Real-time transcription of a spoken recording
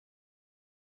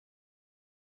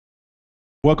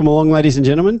Welcome along, ladies and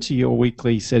gentlemen, to your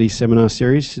weekly SETI seminar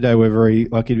series. Today we're very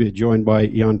lucky to be joined by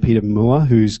Jan-Peter Muller,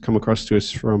 who's come across to us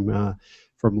from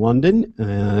London,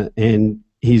 and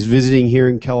he's visiting here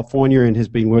in California and has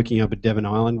been working up at Devon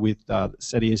Island with the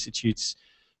SETI Institute's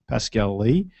Pascal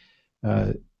Lee.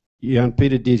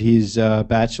 Jan-Peter did his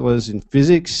bachelor's in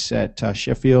physics at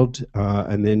Sheffield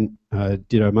and then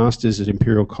did a master's at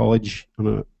Imperial College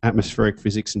on atmospheric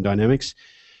physics and dynamics,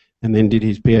 and then did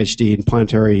his PhD in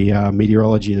planetary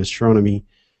meteorology and astronomy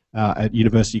at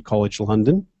University College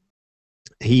London.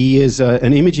 He is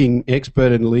an imaging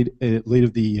expert and lead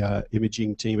of the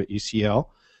imaging team at UCL,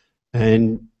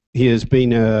 and he has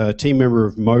been a team member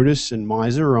of MODIS and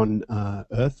MISR on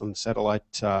Earth, on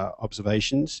satellite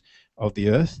observations of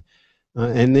the Earth.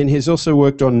 And then he's also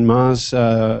worked on Mars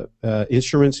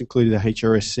instruments, including the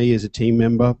HRSC as a team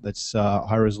member. That's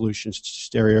high-resolution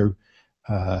stereo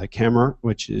camera,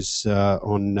 which is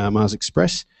on Mars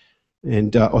Express.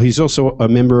 And he's also a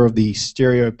member of the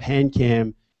stereo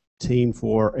PanCam team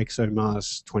for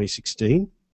ExoMars 2016.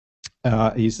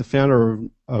 He's the founder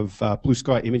of Blue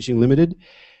Sky Imaging Limited,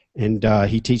 and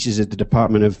he teaches at the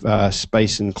Department of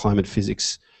Space and Climate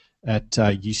Physics at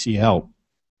UCL.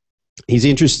 His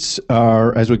interests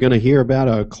are, as we're going to hear about,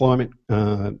 are climate,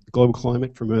 global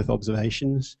climate from Earth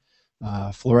observations,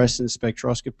 fluorescence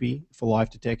spectroscopy for life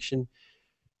detection,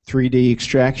 3D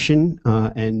extraction,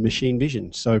 and machine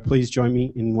vision. So please join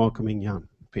me in welcoming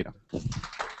Jan-Peter.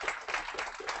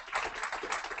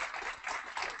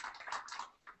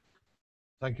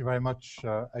 Thank you very much,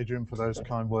 Adrian, for those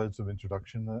kind words of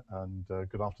introduction, and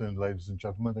good afternoon, ladies and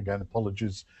gentlemen. Again,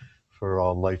 apologies for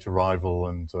our late arrival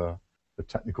and the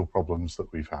technical problems that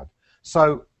we've had.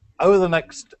 So over the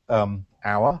next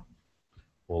hour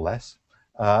or less,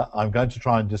 I'm going to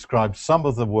try and describe some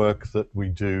of the work that we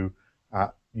do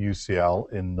at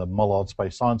UCL in the Muller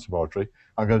Space Science Laboratory.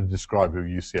 I'm going to describe who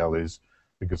UCL is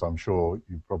because I'm sure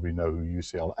you probably know who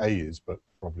UCLA is, but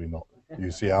probably not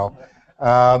UCL.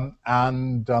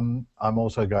 I'm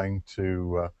also going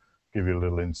to give you a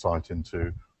little insight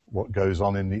into what goes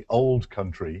on in the old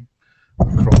country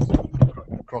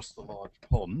across the large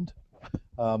pond.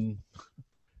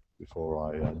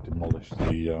 Before I demolish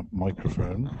the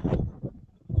microphone.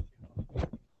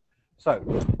 So,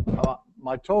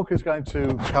 my talk is going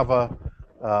to cover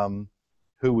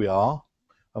who we are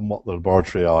and what the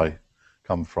laboratory I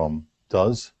come from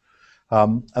does.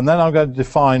 And then I'm going to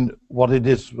define what it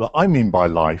is that I mean by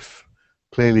life.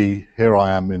 Clearly, here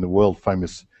I am in the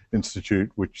world-famous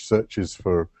institute which searches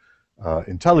for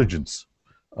intelligence.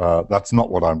 That's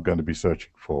not what I'm going to be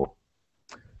searching for,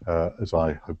 as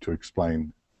I hope to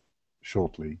explain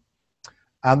shortly.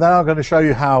 And then I'm going to show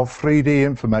you how 3D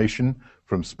information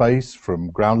from space, from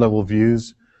ground-level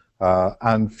views,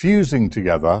 and fusing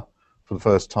together, for the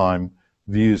first time,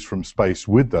 views from space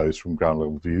with those from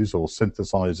ground-level views, or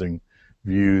synthesizing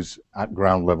views at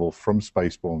ground level from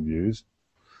spaceborne views,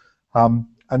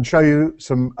 and show you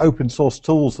some open source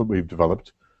tools that we've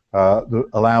developed that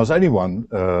allows anyone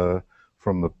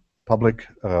from the public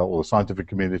or the scientific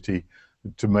community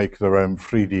to make their own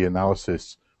 3D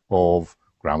analysis of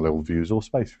ground level views or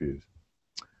space views.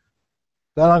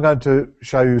 Then I'm going to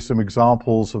show you some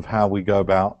examples of how we go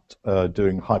about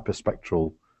doing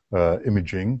hyperspectral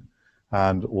imaging,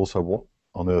 and also what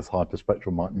on Earth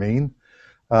hyperspectral might mean,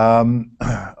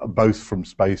 both from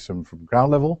space and from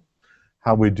ground level,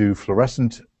 how we do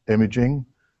fluorescent imaging,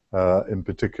 in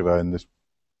particular in this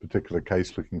particular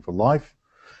case looking for life,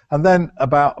 and then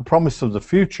about a promise of the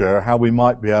future, how we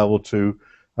might be able to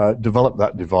develop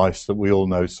that device that we all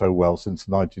know so well since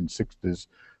the 1960s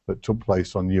that took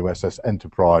place on USS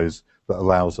Enterprise that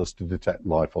allows us to detect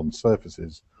life on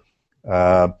surfaces.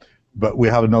 But we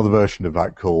have another version of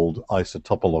that called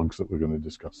isotopologues that we're going to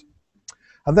discuss.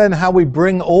 And then how we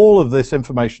bring all of this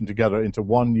information together into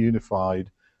one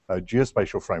unified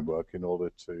geospatial framework in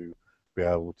order to be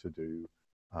able to do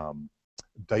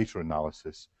data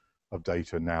analysis of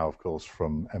data now, of course,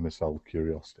 from MSL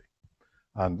Curiosity,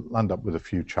 and land up with a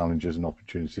few challenges and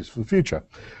opportunities for the future.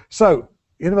 So,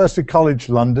 University College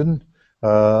London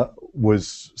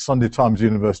was Sunday Times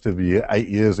University of the Year 8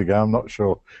 years ago. I'm not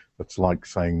sure that's like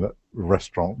saying that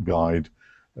Restaurant Guide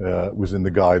was in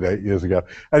the guide 8 years ago.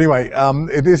 Anyway,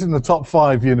 it is in the top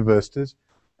 5 universities.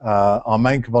 Our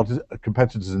main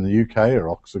competitors in the UK are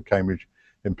Oxford, Cambridge,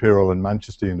 Imperial and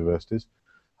Manchester universities.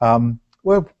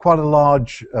 We're quite a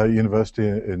large university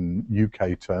in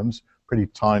UK terms, pretty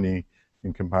tiny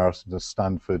in comparison to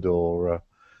Stanford or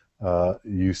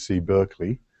UC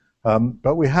Berkeley.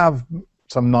 But we have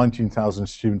some 19,000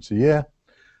 students a year.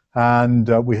 And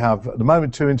we have, at the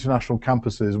moment, 2 international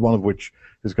campuses, one of which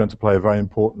is going to play a very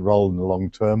important role in the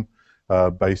long term,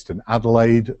 based in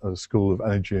Adelaide, a School of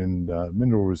Energy and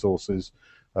Mineral Resources,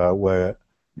 where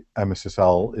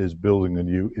MSSL is building a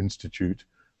new institute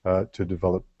to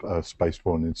develop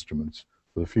spaceborne instruments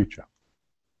for the future.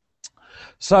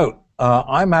 So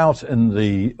I'm out in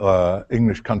the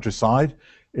English countryside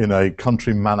in a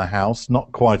country manor house,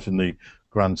 not quite in the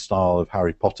grand style of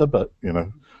Harry Potter, but you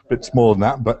know, a bit smaller than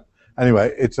that. But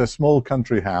anyway, it's a small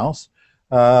country house,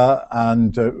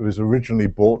 and it was originally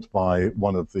bought by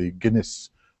one of the Guinness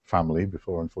family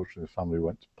before, unfortunately, the family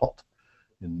went to pot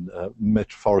in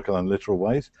metaphorical and literal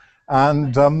ways.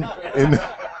 And in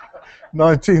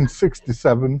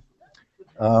 1967,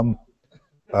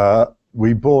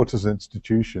 we bought as an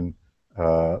institution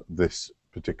this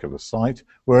particular site.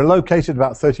 We're located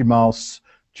about 30 miles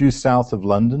due south of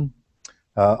London.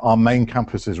 Our main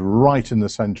campus is right in the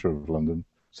centre of London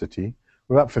City.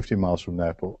 We're about 50 miles from the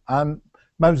airport, and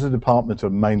most of the departments are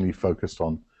mainly focused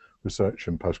on research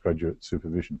and postgraduate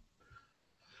supervision.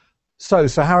 So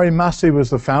Sir Harry Massey was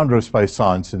the founder of space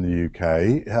science in the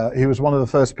UK. He was one of the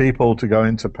first people to go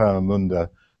into Peramunda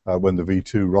when the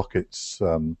V2 rocket's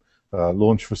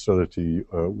launch facility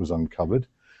was uncovered.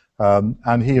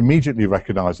 And he immediately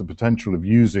recognized the potential of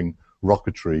using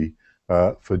rocketry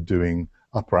for doing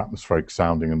upper atmospheric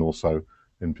sounding, and also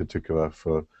in particular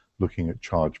for looking at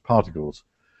charged particles.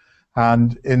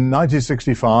 And in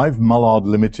 1965, Muller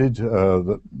Limited,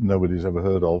 that nobody's ever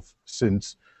heard of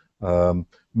since,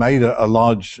 made a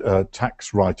large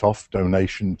tax write-off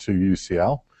donation to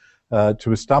UCL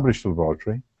to establish the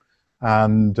laboratory.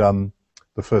 And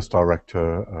the first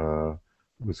director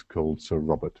was called Sir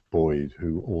Robert Boyd,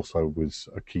 who also was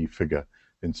a key figure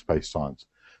in space science.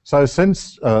 So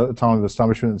since the time of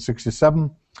establishment in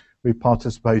 1967, we've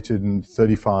participated in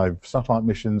 35 satellite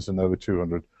missions and over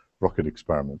 200 rocket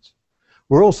experiments.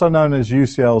 We're also known as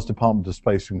UCL's Department of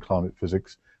Space and Climate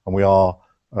Physics, and we are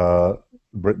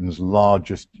Britain's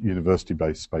largest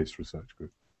university-based space research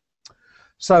group.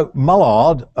 So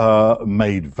Mullard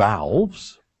made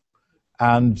valves,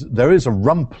 and there is a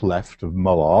rump left of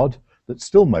Mullard that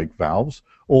still make valves.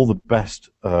 All the best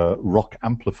rock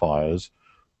amplifiers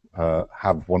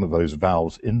have one of those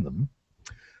valves in them.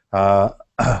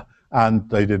 And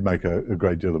they did make a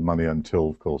great deal of money until,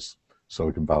 of course,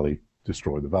 Silicon Valley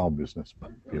destroyed the valve business,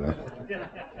 but, you know.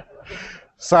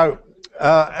 So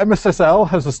MSSL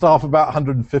has a staff of about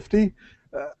 150,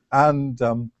 and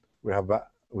we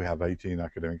have 18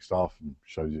 academic staff, and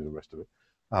shows you the rest of it.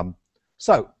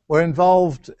 So we're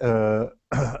involved at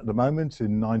the moment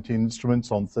in 19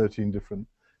 instruments on 13 different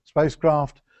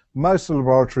spacecraft. Most of the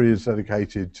laboratory is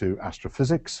dedicated to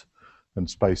astrophysics and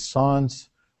space science.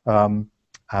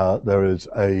 There is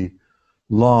a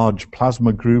large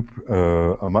plasma group,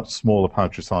 a much smaller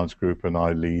planetary science group, and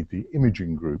I lead the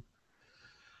imaging group.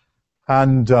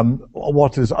 And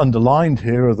what is underlined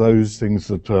here are those things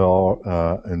that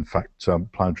are, in fact,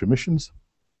 planetary missions.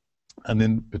 And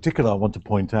in particular, I want to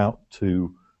point out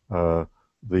to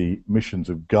the missions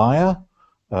of Gaia,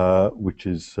 which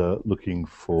is looking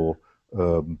for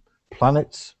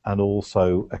planets and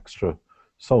also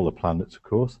extrasolar planets, of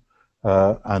course,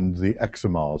 and the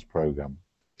ExoMars program.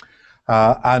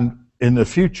 And in the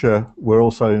future, we'll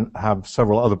also have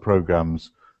several other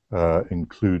programs,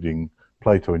 including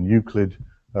Plato and Euclid,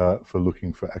 for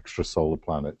looking for extrasolar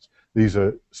planets. These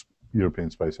are European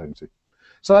Space Agency.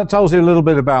 So that tells you a little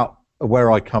bit about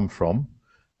where I come from.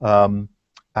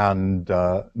 And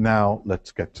now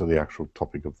let's get to the actual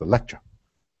topic of the lecture.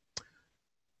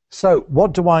 So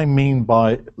what do I mean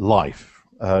by life?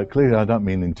 Clearly, I don't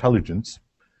mean intelligence.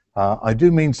 I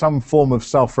do mean some form of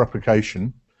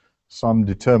self-replication, some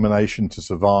determination to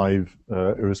survive,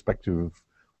 irrespective of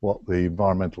what the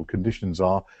environmental conditions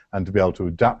are, and to be able to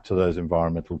adapt to those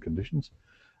environmental conditions.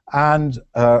 And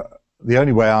the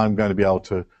only way I'm going to be able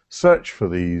to search for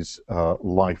these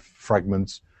life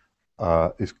fragments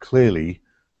is clearly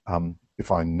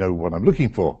if I know what I'm looking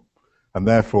for. And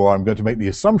therefore, I'm going to make the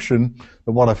assumption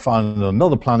that what I find on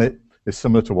another planet is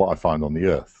similar to what I find on the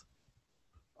Earth.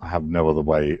 I have no other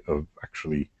way of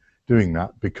actually doing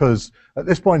that, because at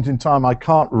this point in time, I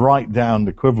can't write down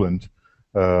the equivalent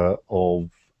of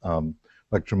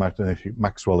electromagnetic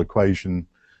Maxwell equation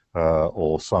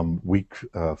or some weak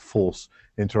force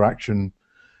interaction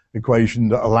equation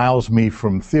that allows me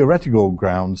from theoretical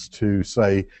grounds to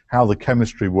say how the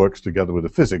chemistry works together with the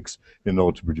physics in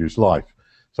order to produce life.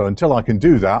 So until I can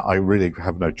do that, I really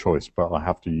have no choice, but I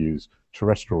have to use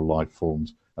terrestrial life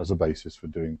forms as a basis for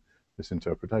doing this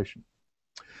interpretation.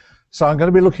 So I'm going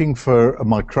to be looking for a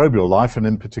microbial life, and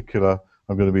in particular,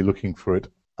 I'm going to be looking for it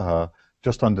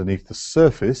just underneath the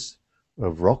surface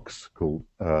of rocks, called,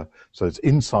 so it's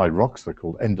inside rocks, they're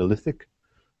called endolithic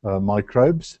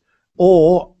microbes,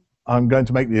 or I'm going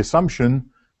to make the assumption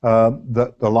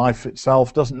that the life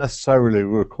itself doesn't necessarily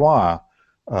require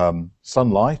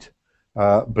sunlight,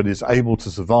 but is able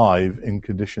to survive in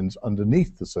conditions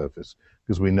underneath the surface,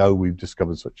 because we know we've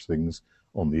discovered such things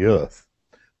on the Earth,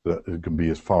 that it can be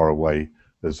as far away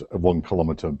as 1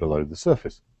 kilometer below the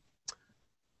surface.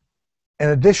 In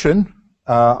addition,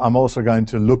 I'm also going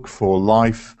to look for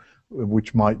life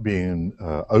which might be in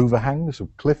overhangs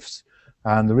of cliffs,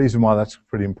 and the reason why that's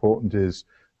pretty important is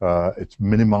it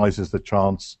minimizes the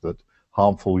chance that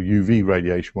harmful UV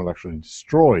radiation will actually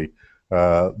destroy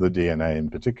the DNA in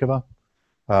particular.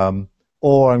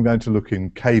 Or I'm going to look in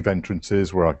cave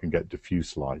entrances where I can get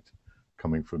diffuse light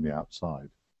coming from the outside.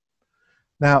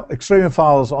 Now,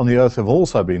 extremophiles on the Earth have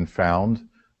also been found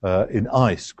in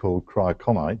ice called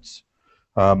cryoconites,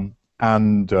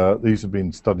 and these have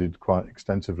been studied quite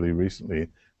extensively recently in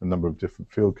a number of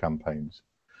different field campaigns.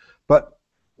 But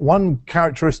one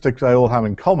characteristic they all have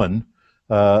in common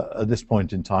at this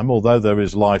point in time, although there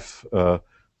is life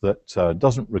that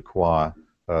doesn't require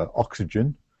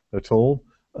oxygen at all,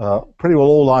 pretty well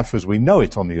all life as we know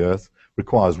it on the Earth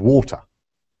requires water.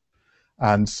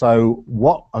 And so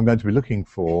what I'm going to be looking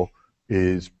for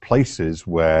is places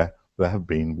where there have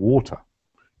been water,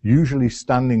 usually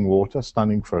standing water,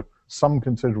 standing for some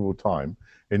considerable time,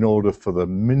 in order for the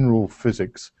mineral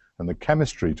physics and the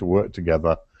chemistry to work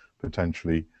together,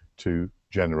 potentially to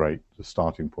generate the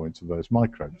starting points of those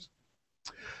microbes.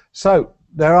 So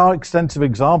there are extensive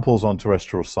examples on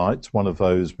terrestrial sites, one of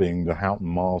those being the Houghton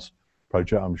Mars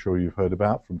project I'm sure you've heard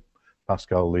about from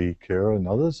Pascal Lee, Kira and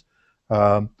others,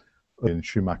 in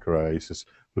Schumacher Oasis,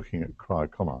 looking at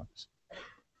cryoconites.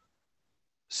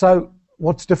 So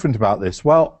what's different about this?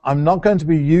 Well, I'm not going to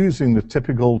be using the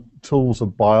typical tools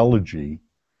of biology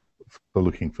for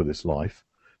looking for this life,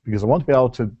 because I want to be able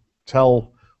to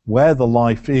tell where the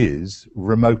life is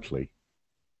remotely.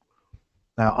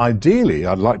 Now, ideally,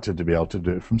 I'd like to be able to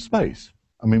do it from space.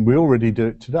 I mean, we already do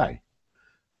it today.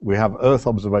 We have Earth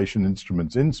observation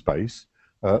instruments in space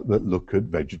that look at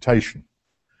vegetation.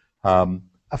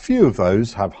 A few of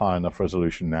those have high enough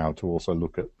resolution now to also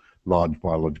look at large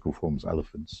biological forms,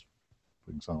 elephants,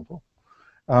 for example.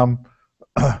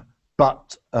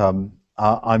 But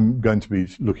I'm going to be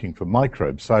looking for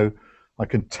microbes. So I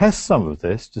can test some of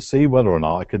this to see whether or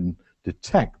not I can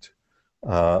detect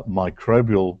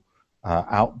microbial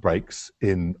outbreaks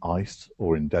in ice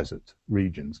or in desert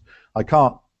regions. I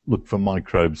can't look for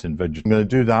microbes in vegetation. I'm going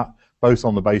to do that both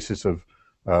on the basis of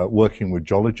working with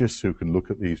geologists who can look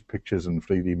at these pictures and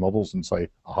 3D models and say,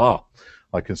 aha,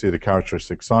 I can see the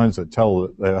characteristic signs that tell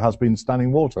that there has been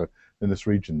standing water in this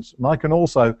region. And I can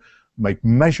also make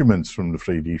measurements from the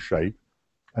 3D shape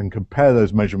and compare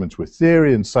those measurements with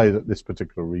theory and say that this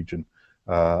particular region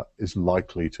is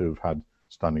likely to have had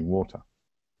standing water.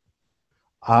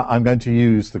 I'm going to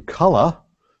use the color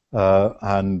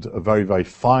and a very, very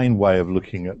fine way of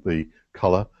looking at the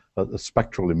color, at the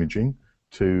spectral imaging,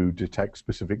 to detect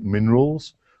specific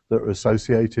minerals that are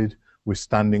associated with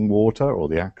standing water or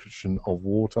the action of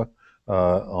water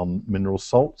on mineral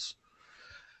salts.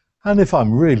 And if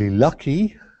I'm really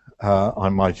lucky, I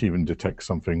might even detect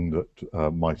something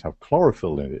that might have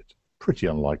chlorophyll in it. Pretty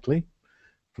unlikely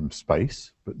from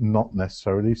space, but not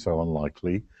necessarily so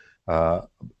unlikely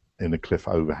in a cliff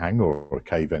overhang or a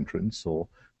cave entrance or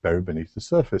buried beneath the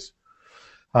surface.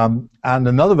 And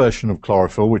another version of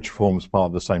chlorophyll, which forms part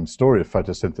of the same story of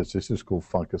photosynthesis, is called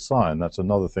phycocyan. That's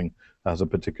another thing that has a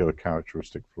particular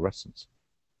characteristic fluorescence.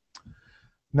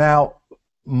 Now,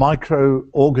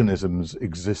 microorganisms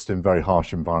exist in very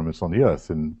harsh environments on the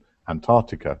Earth. In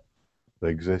Antarctica, they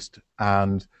exist,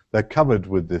 and they're covered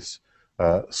with this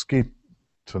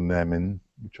schistonemin,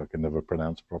 which I can never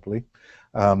pronounce properly.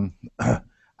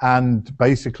 And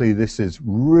basically, this is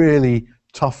really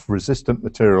tough, resistant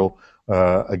material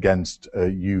against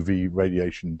UV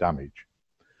radiation damage.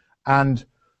 And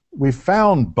we've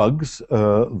found bugs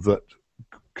that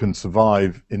can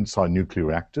survive inside nuclear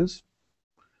reactors.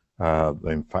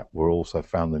 They, in fact, were also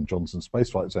found in Johnson Space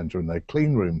Flight Center in their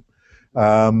clean room.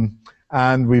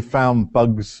 And we've found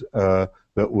bugs that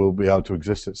will be able to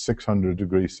exist at 600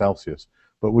 degrees Celsius.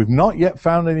 But we've not yet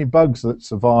found any bugs that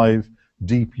survive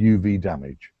deep UV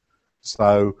damage.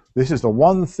 So this is the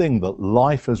one thing that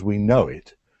life as we know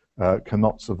it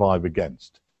cannot survive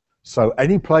against. So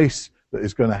any place that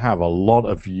is going to have a lot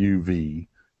of UV,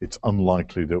 it's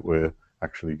unlikely that we're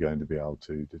actually going to be able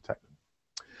to detect them.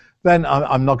 Then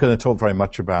I'm not going to talk very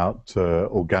much about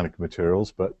organic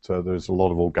materials, but there's a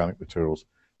lot of organic materials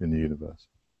in the universe.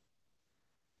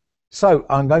 So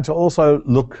I'm going to also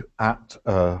look at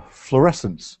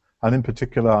fluorescence And in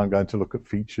particular, I'm going to look at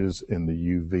features in the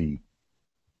UV.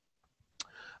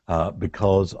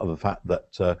 Because of the fact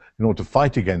that in order to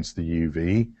fight against the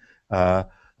UV,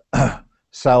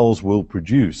 cells will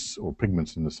produce, or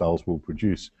pigments in the cells will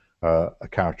produce a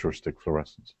characteristic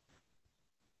fluorescence.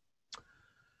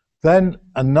 Then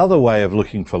another way of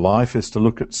looking for life is to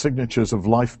look at signatures of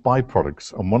life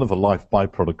byproducts. And one of the life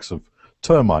byproducts of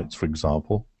termites, for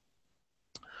example,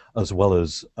 as well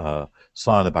as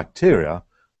cyanobacteria,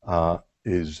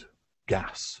 is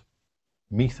gas,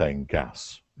 methane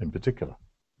gas in particular.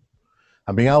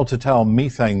 And being able to tell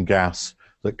methane gas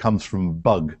that comes from a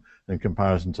bug in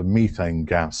comparison to methane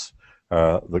gas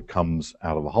that comes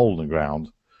out of a hole in the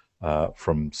ground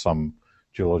from some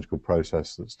geological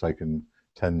process that's taken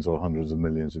tens or hundreds of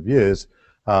millions of years,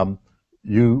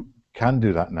 you can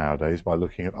do that nowadays by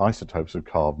looking at isotopes of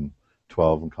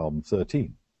carbon-12 and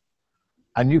carbon-13.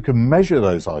 And you can measure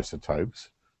those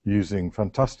isotopes using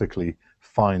fantastically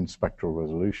fine spectral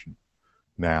resolution,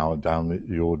 now down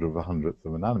the order of 1/100th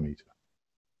of a nanometer.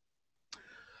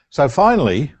 So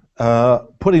finally,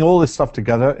 putting all this stuff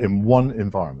together in one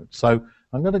environment. So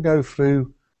I'm going to go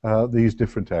through these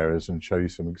different areas and show you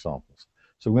some examples.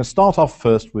 So I'm going to start off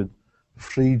first with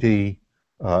 3D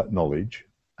knowledge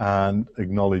and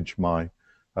acknowledge my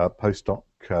postdoc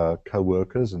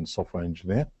co-workers and software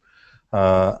engineer.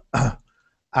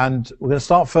 And we're going to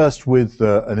start first with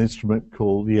an instrument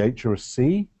called the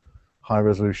HRC, High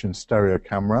Resolution Stereo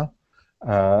Camera,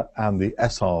 and the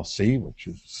SRC, which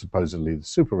is supposedly the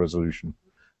super resolution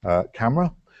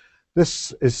camera.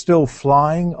 This is still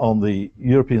flying on the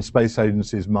European Space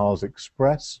Agency's Mars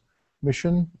Express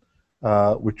mission,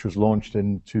 which was launched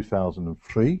in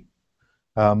 2003,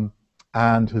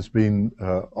 and has been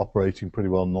operating pretty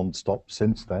well non-stop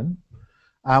since then.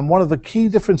 And one of the key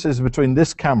differences between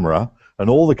this camera and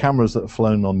all the cameras that have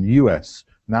flown on US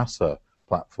NASA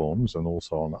platforms and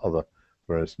also on other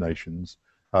various nations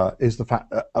is the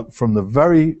fact that from the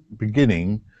very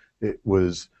beginning it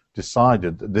was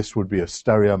decided that this would be a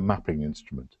stereo mapping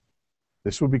instrument.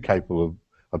 This would be capable of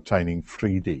obtaining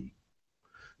 3D.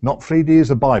 Not 3D as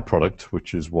a byproduct,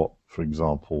 which is what, for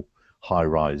example,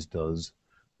 HiRISE does,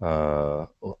 or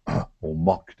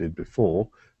MOC did before,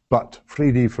 but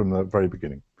 3D from the very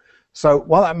beginning. So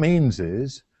what that means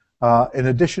is, in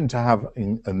addition to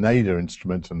having a nadir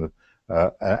instrument and the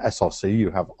SRC,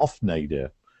 you have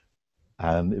off-nadir.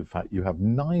 And in fact, you have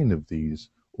 9 of these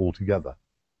altogether,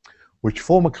 which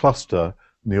form a cluster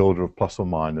in the order of plus or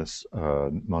minus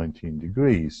 19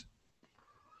 degrees.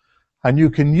 And you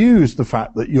can use the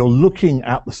fact that you're looking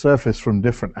at the surface from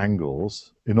different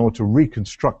angles in order to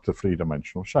reconstruct a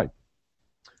three-dimensional shape.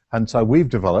 And so we've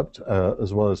developed,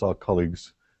 as well as our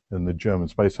colleagues in the German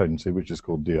Space Agency, which is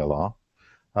called DLR,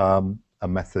 a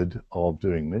method of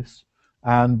doing this.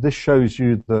 And this shows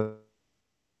you the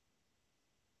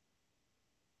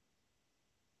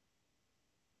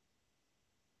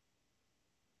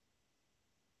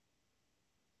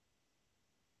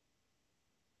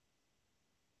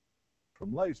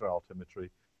from laser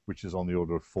altimetry, which is on the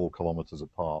order of 4 kilometers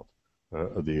apart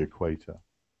of the equator.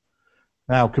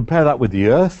 Now compare that with the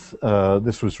Earth.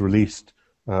 This was released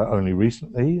only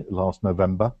recently, last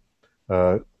November.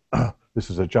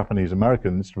 This is a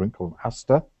Japanese-American instrument called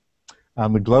ASTA,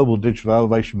 and the global digital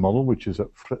elevation model, which is at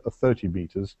 30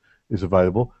 meters, is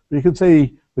available. But you can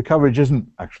see the coverage isn't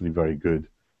actually very good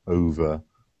over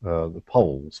the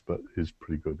poles, but is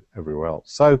pretty good everywhere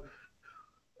else. So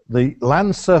the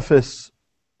land surface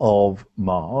of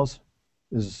Mars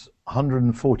is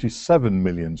 147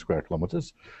 million square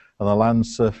kilometers, and the land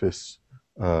surface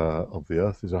of the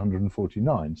Earth is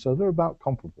 149. So they're about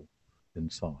comparable in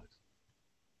size.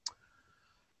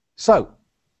 So,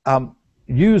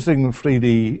 using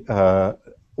 3D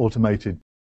automated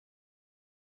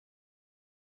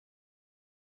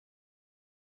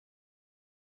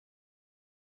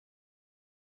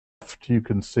you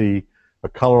can see a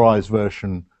colorized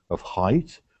version of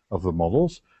height of the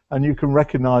models, and you can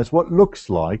recognize what looks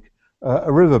like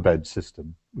a riverbed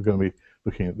system. We're going to be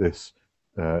looking at this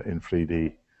in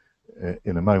 3D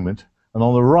in a moment. And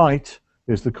on the right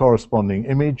is the corresponding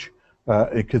image.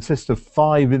 It consists of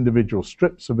 5 individual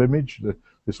strips of image.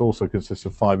 This also consists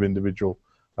of 5 individual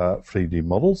 3D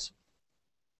models.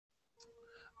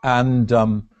 And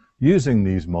using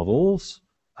these models,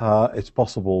 it's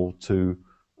possible to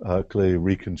clearly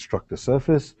reconstruct the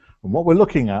surface. And what we're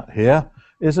looking at here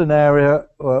is an area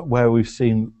where we've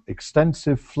seen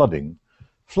extensive flooding.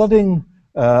 Flooding,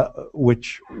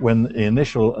 which when the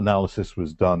initial analysis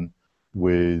was done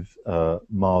with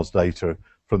Mars data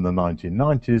from the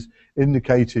 1990s,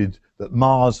 indicated that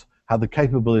Mars had the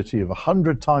capability of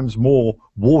 100 times more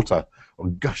water or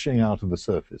gushing out of the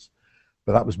surface.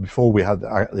 But that was before we had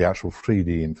the actual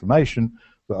 3D information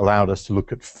that allowed us to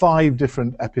look at 5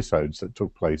 different episodes that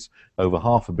took place over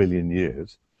 500 million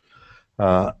years.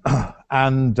 So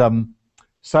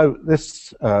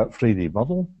this 3D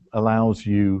model allows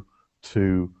you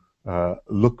to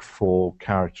look for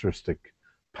characteristic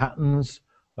patterns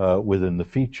within the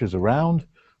features around.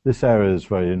 This area is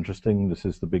very interesting. This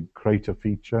is the big crater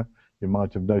feature you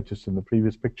might have noticed in the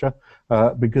previous picture,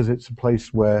 because it's a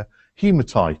place where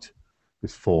hematite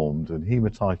is formed, and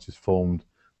hematite is formed,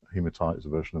 hematite is a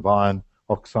version of iron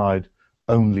oxide,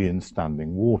 only in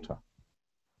standing water.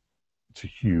 It's a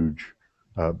huge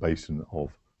basin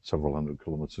of several hundred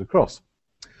kilometers across.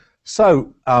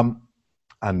 So,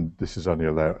 and this is only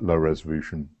a low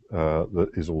resolution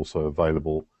that is also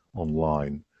available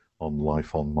online on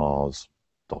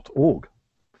lifeonmars.org.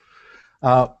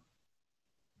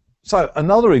 So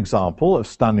another example of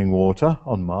standing water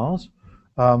on Mars,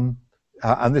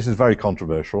 and this is very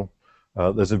controversial.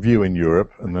 There's a view in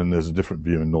Europe, and then there's a different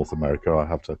view in North America. I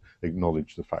have to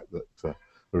acknowledge the fact that there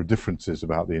are differences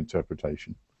about the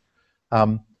interpretation.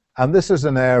 And this is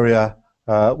an area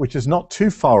which is not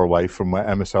too far away from where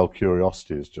MSL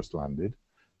Curiosity has just landed.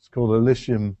 It's called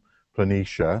Elysium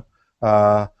Planitia.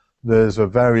 There's a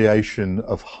variation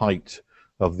of height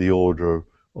of the order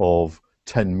of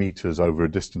 10 meters over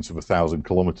a distance of 1,000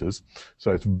 kilometers.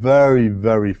 So it's very,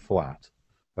 very flat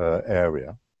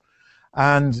area.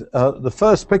 And the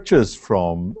first pictures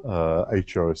from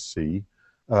HRSC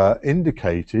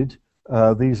indicated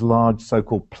these large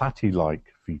so-called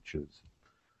platy-like features.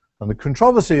 And the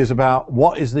controversy is about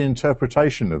what is the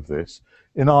interpretation of this.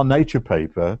 In our Nature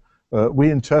paper,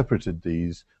 we interpreted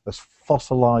these as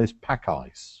fossilized pack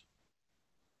ice.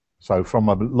 So from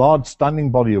a large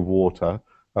standing body of water,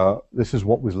 this is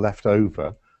what was left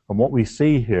over. And what we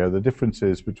see here, the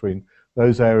differences between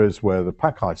those areas where the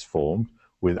pack ice formed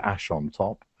with ash on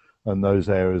top and those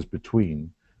areas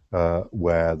between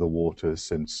where the water has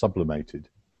since sublimated.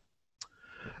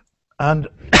 And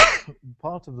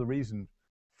part of the reason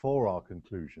for our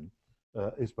conclusion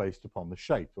is based upon the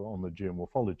shape, or on the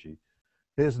geomorphology.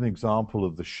 Here's an example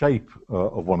of the shape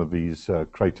of one of these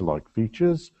crater-like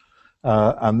features.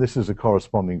 And this is a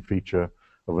corresponding feature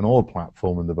of an oil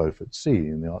platform in the Beaufort Sea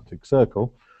in the Arctic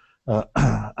Circle.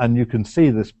 And you can see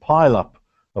this pileup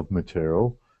of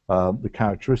material. The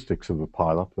characteristics of the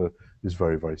pileup is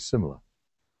very, very similar.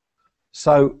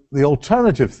 So the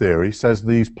alternative theory says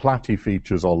these platy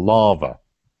features are lava,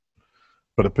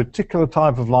 but a particular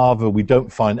type of lava we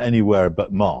don't find anywhere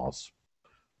but Mars.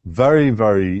 Very,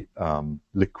 very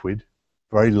liquid,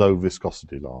 very low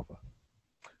viscosity lava.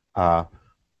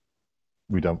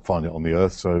 We don't find it on the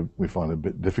Earth, so we find it a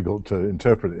bit difficult to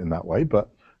interpret it in that way,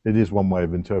 but it is one way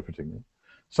of interpreting it.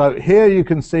 So here you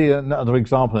can see another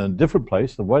example in a different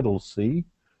place, the Weddell Sea,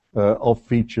 of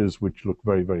features which look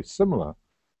very, very similar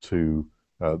to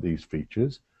these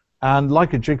features. And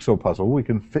like a jigsaw puzzle, we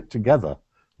can fit together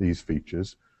these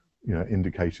features,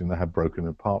 indicating they have broken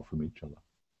apart from each other.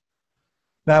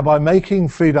 Now, by making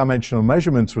 3-dimensional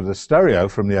measurements with a stereo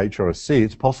from the HRSC,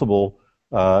 it's possible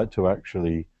to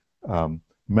actually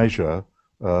measure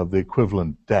the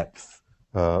equivalent depth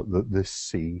that this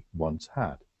sea once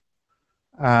had.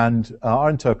 And our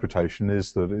interpretation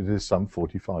is that it is some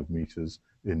 45 meters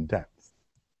in depth.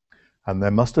 And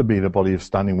there must have been a body of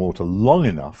standing water long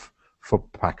enough for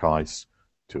pack ice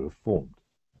to have formed.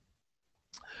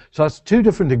 So that's 2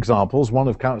 different examples, one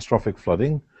of catastrophic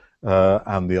flooding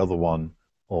and the other one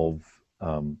of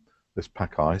this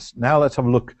pack ice. Now let's have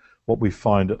a look what we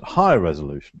find at higher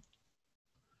resolution.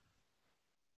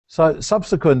 So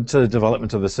subsequent to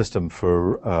development of the system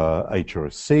for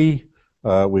HRSC,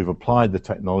 we've applied the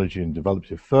technology and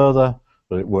developed it further,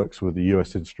 but it works with the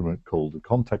US instrument called the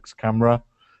Context camera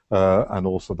and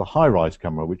also the HiRISE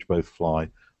camera, which both fly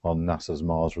on NASA's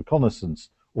Mars Reconnaissance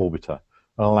Orbiter,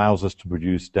 and allows us to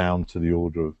produce down to the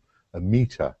order of a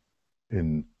meter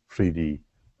in 3D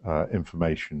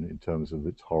information in terms of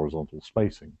its horizontal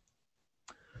spacing.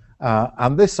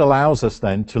 And this allows us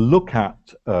then to look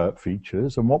at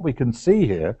features, and what we can see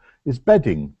here is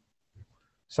bedding.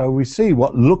 So we see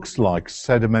what looks like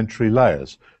sedimentary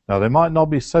layers. Now, they might not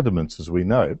be sediments as we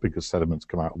know it, because sediments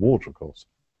come out of water, of course.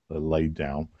 They're laid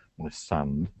down with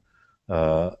sand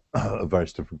of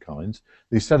various different kinds.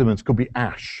 These sediments could be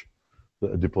ash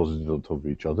that are deposited on top of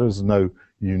each other. There's no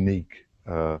unique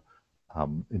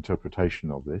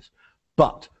interpretation of this.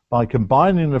 But by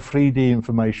combining the 3D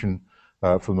information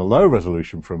from the low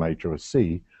resolution from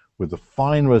HRSC with the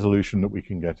fine resolution that we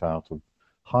can get out of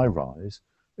HiRISE,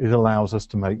 it allows us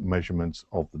to make measurements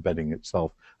of the bedding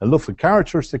itself and look for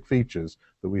characteristic features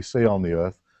that we see on the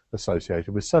Earth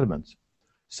associated with sediments.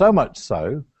 So much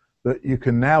so that you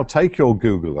can now take your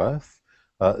Google Earth,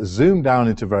 zoom down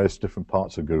into various different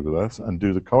parts of Google Earth and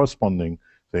do the corresponding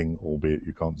thing, albeit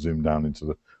you can't zoom down into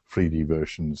the 3D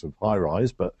versions of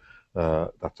HiRISE, but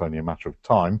that's only a matter of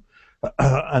time.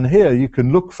 And here you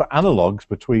can look for analogues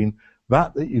between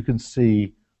that you can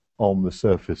see on the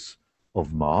surface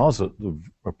of Mars at the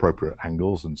appropriate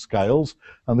angles and scales,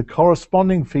 and the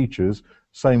corresponding features,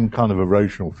 same kind of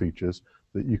erosional features,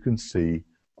 that you can see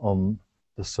on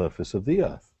the surface of the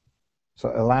Earth. So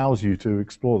it allows you to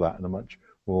explore that in a much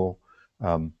more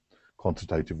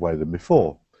quantitative way than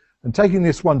before. And taking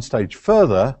this one stage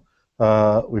further,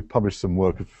 we published some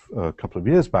work a couple of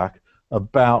years back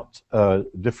about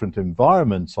different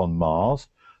environments on Mars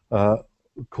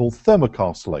called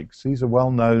thermokarst lakes. These are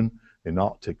well known in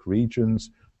Arctic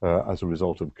regions as a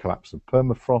result of collapse of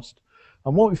permafrost.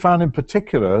 And what we found in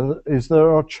particular is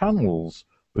there are channels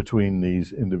between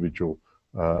these individual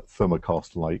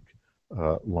thermokarst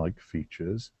lake-like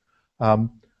features.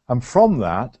 And from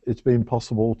that, it's been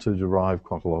possible to derive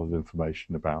quite a lot of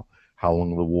information about how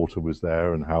long the water was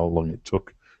there and how long it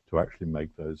took to actually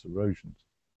make those erosions.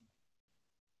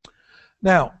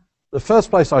 Now, the first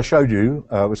place I showed you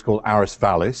was called Aris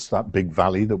Vallis, that big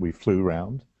valley that we flew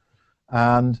around.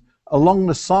 And along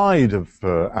the side of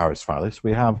Aris Vallis,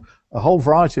 we have a whole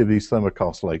variety of these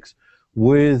thermokarst lakes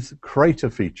with crater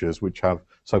features which have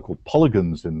so-called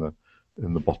polygons in the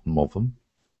bottom of them.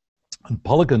 And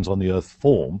polygons on the Earth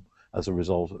form as a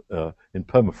result in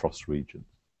permafrost regions.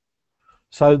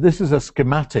 So this is a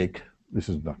schematic, this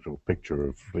is an actual picture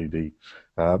of 3D,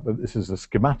 but this is a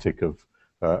schematic of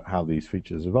how these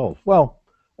features evolved. Well,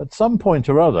 at some point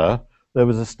or other, there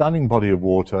was a standing body of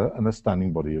water and a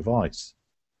standing body of ice.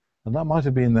 And that might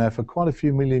have been there for quite a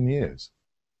few million years.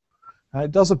 Now,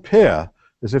 it does appear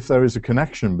as if there is a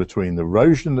connection between the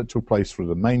erosion that took place through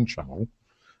the main channel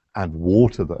and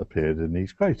water that appeared in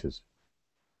these craters,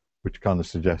 which kind of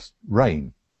suggests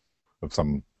rain of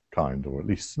some kind, or at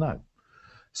least snow.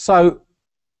 So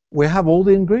we have all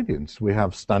the ingredients. We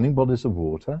have standing bodies of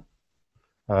water,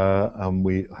 and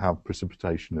we have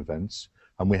precipitation events,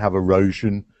 and we have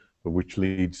erosion, which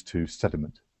leads to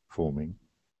sediment forming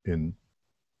in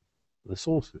the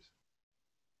sources.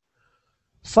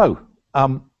 So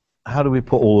how do we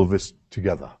put all of this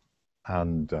together?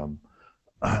 And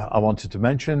I wanted to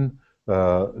mention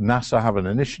NASA have an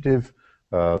initiative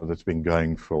that's been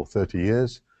going for 30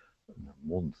 years,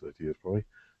 more than 30 years probably,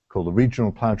 called the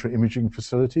Regional Planetary Imaging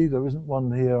Facility. There isn't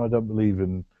one here, I don't believe,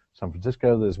 in San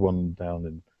Francisco. There's one down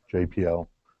in JPL,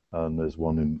 and there's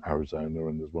one in Arizona,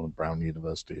 and there's one at Brown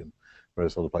University and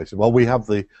various other places. Well, we have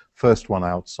the first one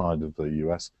outside of the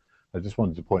US. I just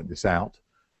wanted to point this out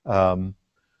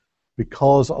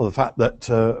because of the fact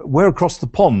that we're across the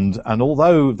pond, and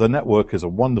although the network is a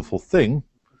wonderful thing,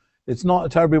 it's not a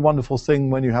terribly wonderful thing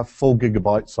when you have 4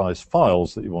 gigabyte size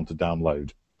files that you want to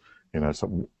download. You know,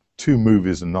 so 2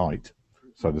 movies a night,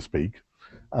 so to speak.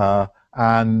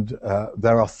 And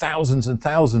there are thousands and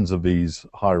thousands of these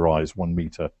high-rise 1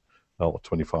 meter or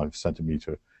 25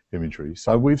 centimeter imagery.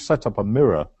 So we've set up a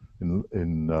mirror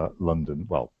in London,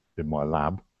 well, in my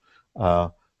lab,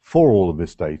 for all of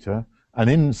this data. And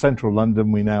in central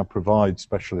London, we now provide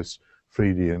specialist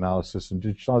 3D analysis and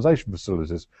digitalization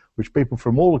facilities, which people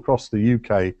from all across the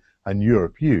UK and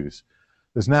Europe use.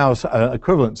 There's now an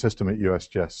equivalent system at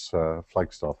USGS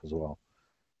Flagstaff as well.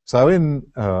 So in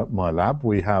my lab,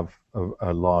 we have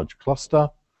a large cluster,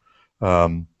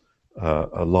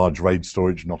 a large RAID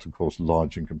storage, not of course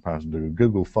large in comparison to a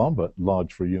Google farm, but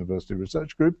large for a university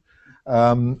research group.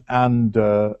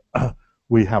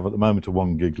 We have at the moment a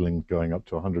 1 gig link going up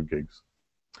to 100 gigs.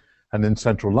 And in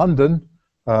central London,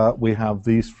 we have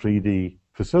these 3D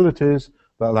facilities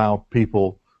that allow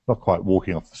people, not quite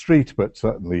walking off the street, but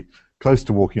certainly close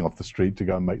to walking off the street, to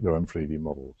go and make their own 3D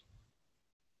models.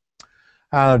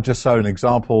 And I'll just show an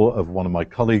example of one of my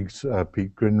colleagues,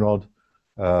 Pete Grinrod,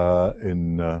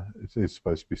 it's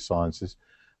supposed to be sciences,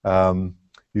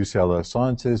 UCL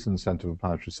Sciences and Center for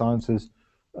Planetary Sciences,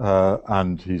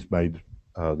 and he's made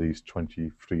these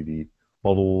 20 3D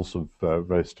models of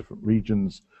various different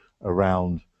regions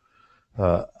around,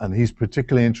 and he's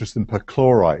particularly interested in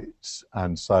perchlorates,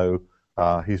 and so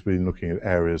he's been looking at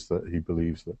areas that he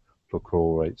believes that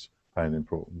perchlorates play an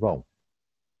important role.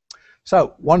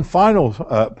 So one final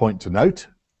point to note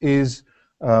is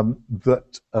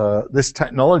that this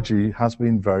technology has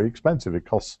been very expensive. It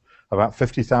costs about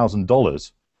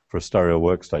 $50,000 for a stereo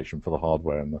workstation for the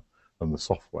hardware and the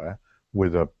software,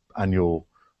 with an annual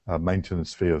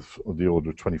maintenance fee of the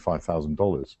order of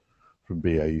 $25,000 from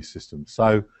BAE Systems.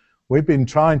 So we've been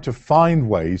trying to find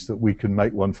ways that we can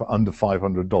make one for under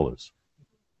 $500.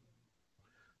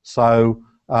 So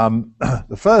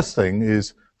the first thing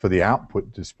is for the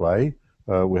output display,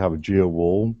 we have a geo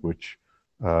wall, which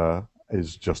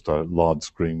is just a large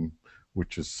screen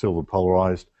which is silver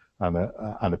polarized, and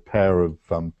a pair of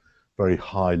very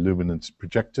high luminance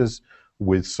projectors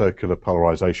with circular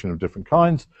polarization of different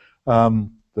kinds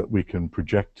that we can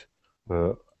project.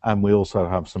 And we also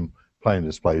have some plain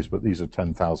displays, but these are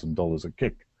 $10,000 a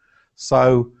kick.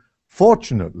 So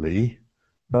fortunately,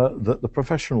 that the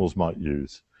professionals might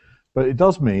use. But it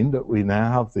does mean that we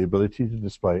now have the ability to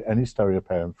display any stereo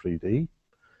pair in 3D.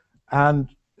 And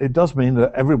it does mean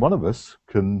that every one of us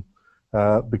can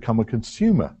become a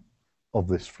consumer of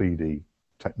this 3D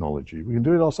technology. We can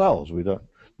do it ourselves. We don't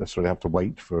necessarily have to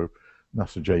wait for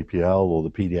NASA JPL or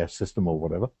the PDS system or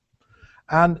whatever.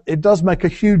 And it does make a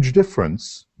huge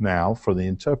difference now for the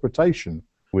interpretation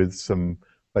with some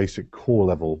basic core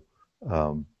level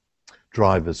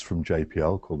drivers from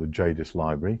JPL called the JDIS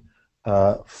library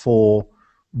for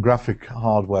graphic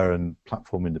hardware and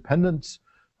platform independence,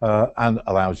 and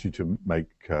allows you to make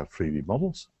 3D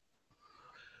models.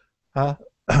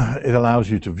 It allows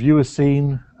you to view a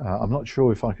scene. I'm not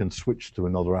sure if I can switch to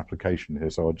another application here,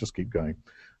 so I'll just keep going.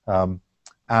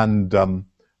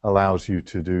 Allows you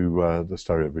to do the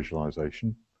stereo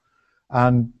visualization,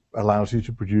 and allows you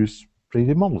to produce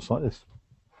 3D models like this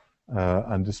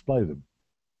and display them.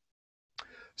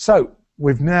 So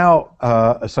we've now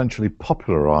essentially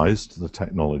popularized the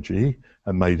technology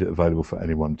and made it available for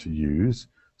anyone to use.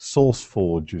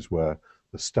 SourceForge is where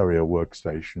the stereo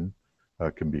workstation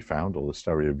can be found, or the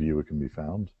stereo viewer can be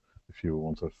found if you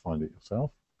want to find it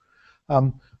yourself.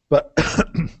 But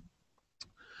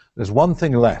there's one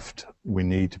thing left we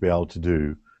need to be able to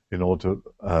do in order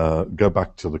to go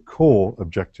back to the core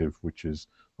objective, which is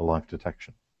the life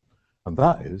detection. And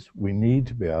that is, we need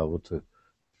to be able to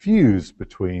fuse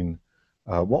between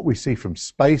what we see from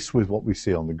space with what we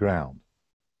see on the ground.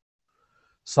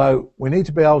 So we need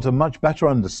to be able to much better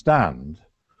understand,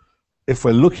 if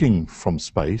we're looking from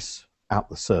space at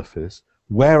the surface,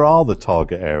 where are the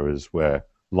target areas where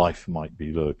life might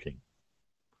be lurking?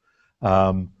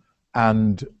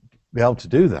 And be able to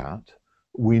do that,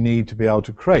 we need to be able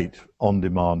to create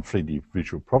on-demand 3D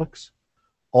visual products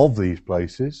of these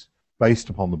places based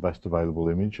upon the best available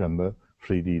image and the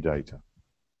 3D data.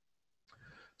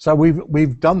 So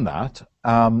we've done that.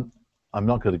 I'm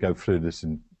not going to go through this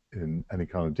in any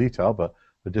kind of detail, but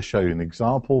I'll just show you an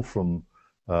example from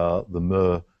the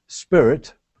Muller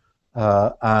Spirit.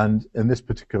 And in this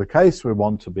particular case, we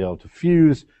want to be able to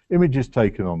fuse images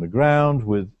taken on the ground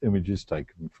with images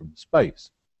taken from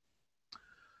space.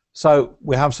 So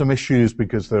we have some issues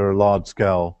because there are large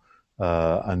scale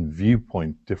and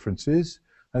viewpoint differences,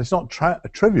 and it's not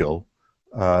trivial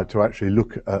to actually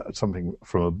look at something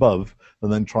from above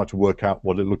and then try to work out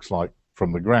what it looks like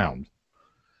from the ground.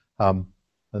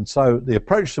 And so the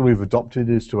approach that we've adopted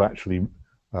is to actually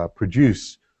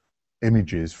produce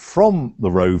images from the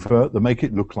rover that make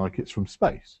it look like it's from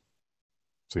space.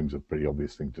 Seems a pretty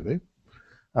obvious thing to do.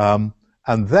 And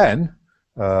then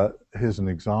here's an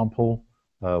example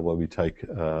where we take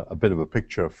a bit of a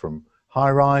picture from high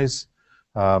rise,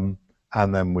 and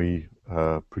then we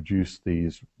produce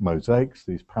these mosaics,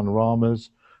 these panoramas,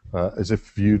 as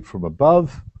if viewed from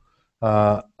above.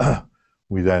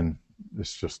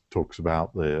 This just talks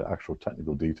about the actual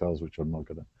technical details, which I'm not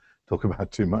going to talk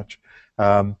about too much.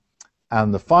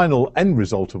 And the final end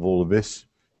result of all of this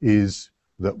is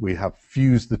that we have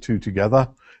fused the two together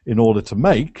in order to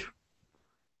make,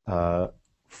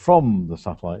 from the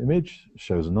satellite image,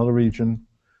 shows another region,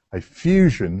 a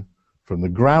fusion from the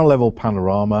ground level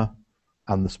panorama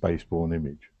and the spaceborne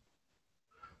image.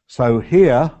 So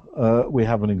here we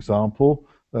have an example.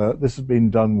 This has been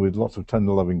done with lots of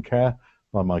tender loving care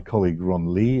by my colleague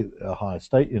Ron Lee at Ohio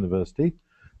State University.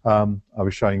 I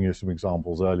was showing you some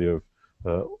examples earlier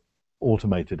of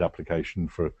automated application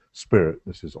for Spirit.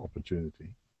 This is Opportunity.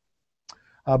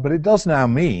 But it does now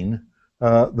mean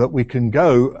that we can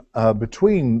go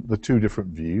between the two different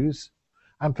views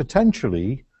and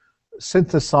potentially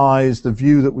synthesize the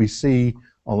view that we see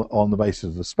on the basis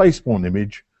of the spaceborne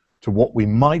image to what we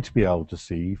might be able to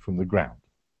see from the ground.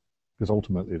 Because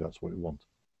ultimately that's what we want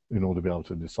in order to be able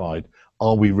to decide,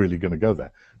 are we really going to go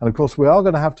there? And of course we are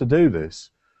going to have to do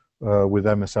this with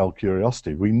MSL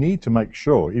Curiosity. We need to make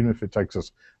sure, even if it takes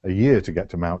us a year to get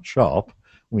to Mount Sharp,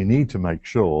 we need to make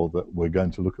sure that we're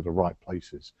going to look at the right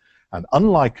places. And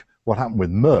unlike what happened with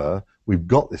Muller, we've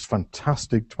got this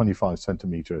fantastic 25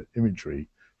 centimeter imagery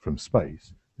from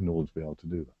space in order to be able to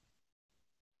do that.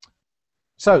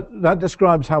 So that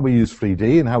describes how we use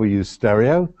 3D and how we use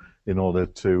stereo. in order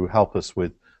to help us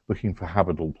with looking for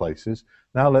habitable places.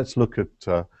 Now let's look at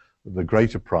the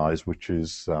greater prize, which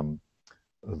is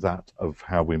that of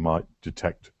how we might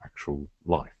detect actual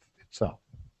life itself.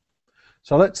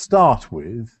 So let's start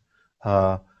with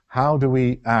how do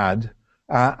we add,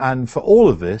 and for all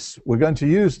of this, we're going to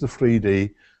use the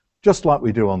 3D just like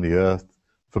we do on the Earth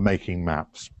for making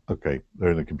maps. Okay,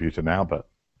 they're in the computer now, but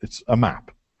it's a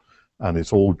map, and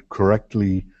it's all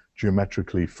correctly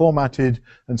geometrically formatted,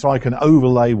 and so I can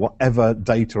overlay whatever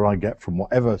data I get from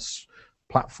whatever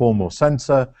platform or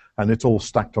sensor, and it's all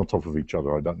stacked on top of each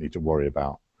other. I don't need to worry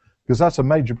about, because that's a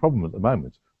major problem at the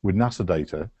moment with NASA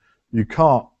data. You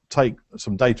can't take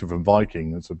some data from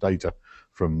Viking and some data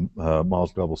from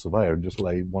Mars Global Surveyor and just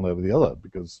lay one over the other,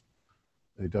 because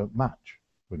they don't match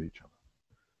with each other.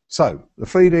 So the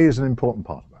 3D is an important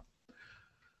part of that.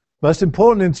 Most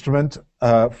important instrument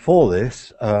for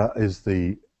this is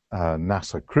the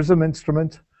NASA XRISM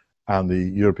instrument and the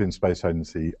European Space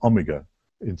Agency Omega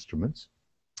instruments.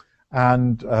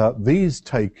 And these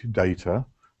take data,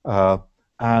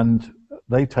 and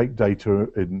they take data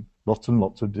in lots and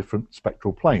lots of different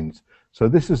spectral planes. So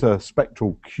this is a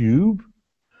spectral cube,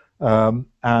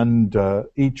 and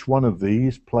each one of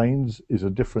these planes is a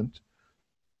different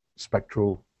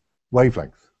spectral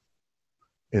wavelength.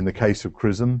 In the case of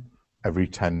XRISM, every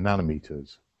 10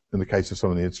 nanometers. In the case of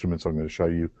some of the instruments I'm going to show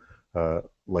you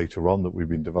later on that we've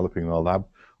been developing in our lab,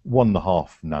 1.5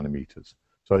 nanometers.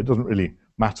 So it doesn't really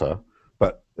matter,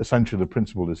 but essentially the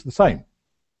principle is the same.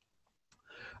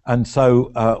 And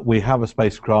so we have a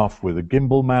spacecraft with a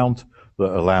gimbal mount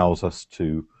that allows us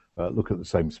to look at the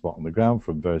same spot on the ground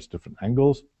from various different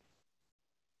angles.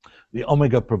 The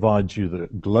Omega provides you the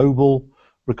global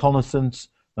reconnaissance,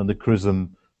 and the XRISM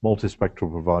multispectral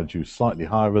provides you slightly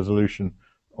higher resolution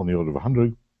on the order of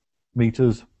 100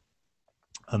 meters.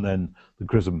 And then the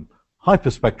XRISM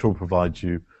hyperspectral provides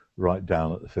you right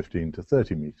down at the 15 to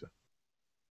 30 meter.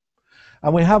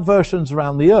 And we have versions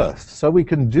around the Earth, so we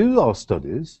can do our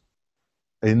studies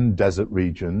in desert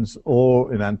regions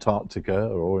or in Antarctica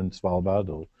or in Svalbard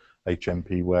or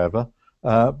HMP, wherever,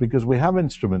 because we have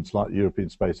instruments like the European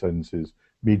Space Agency's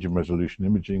medium resolution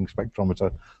imaging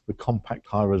spectrometer, the compact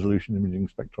high resolution imaging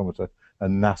spectrometer,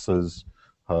 and NASA's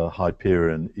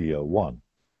Hyperion EO1.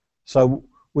 So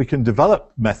we can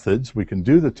develop methods, we can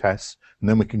do the tests, and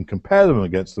then we can compare them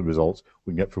against the results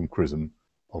we can get from XRISM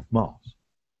of Mars.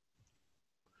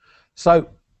 So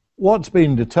what's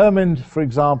been determined, for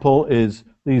example, is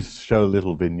these show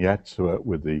little vignettes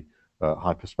with the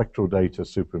hyperspectral data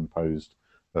superimposed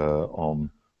on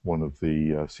one of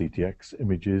the CTX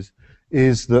images,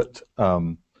 is that,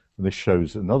 and this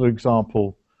shows another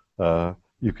example,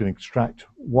 you can extract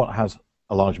what has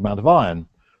a large amount of iron,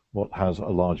 what has a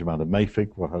large amount of mafic,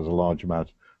 what has a large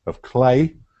amount of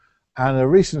clay. And a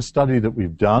recent study that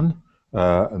we've done,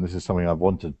 and this is something I've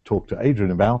wanted to talk to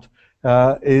Adrian about,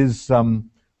 is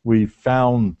we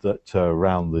found that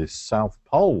around the south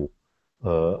pole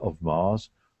of Mars,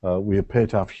 we appear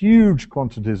to have huge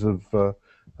quantities of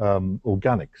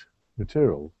organic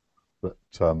material that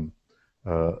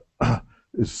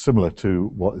is similar to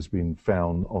what has been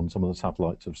found on some of the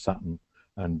satellites of Saturn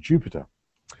and Jupiter.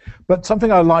 But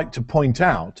something I'd like to point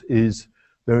out is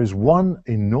there is one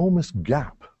enormous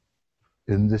gap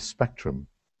in this spectrum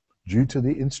due to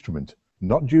the instrument,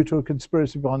 not due to a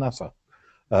conspiracy by NASA,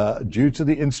 due to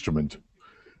the instrument.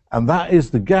 And that is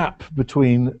the gap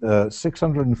between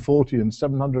 640 and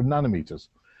 700 nanometers.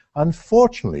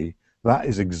 Unfortunately, that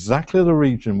is exactly the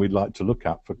region we'd like to look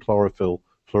at for chlorophyll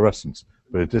fluorescence.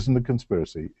 But it isn't a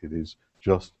conspiracy, it is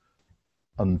just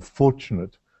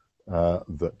unfortunate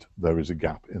that there is a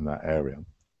gap in that area.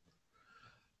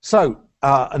 So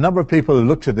a number of people have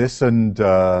looked at this, and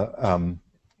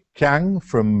Kang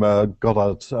from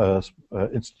Goddard's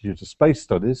Institute of Space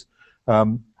Studies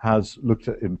has looked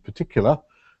at in particular.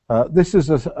 This is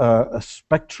a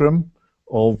spectrum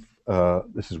of,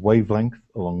 this is wavelength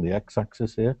along the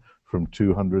x-axis here, from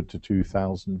 200 to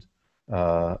 2000,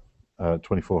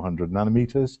 2400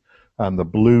 nanometers. And the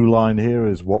blue line here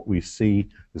is what we see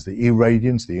as the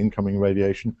irradiance, the incoming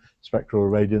radiation, spectral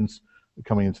irradiance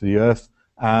coming into the Earth.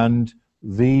 And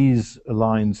these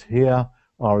lines here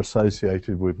are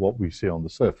associated with what we see on the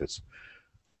surface.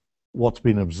 What's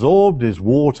been absorbed is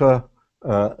water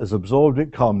has absorbed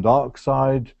it, carbon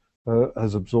dioxide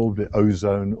has absorbed it,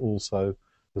 ozone also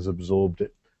has absorbed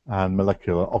it, and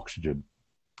molecular oxygen.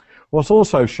 What's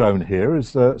also shown here is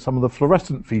some of the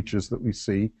fluorescent features that we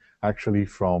see actually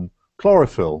from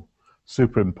chlorophyll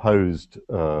superimposed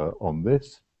on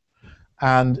this.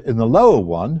 And in the lower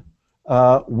one,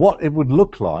 what it would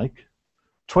look like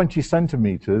 20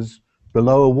 centimeters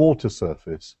below a water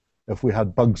surface if we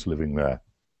had bugs living there?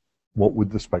 What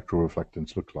would the spectral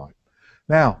reflectance look like?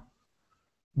 Now,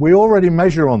 we already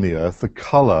measure on the Earth the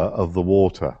color of the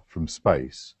water from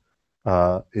space.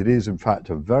 It is, in fact,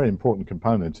 a very important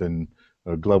component in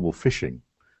global fishing,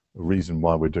 a reason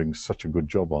why we're doing such a good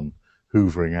job on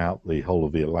hoovering out the whole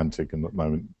of the Atlantic and at the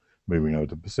moment moving over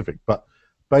to the Pacific. But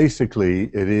basically,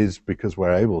 it is because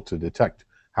we're able to detect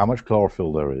how much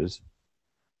chlorophyll there is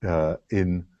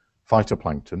in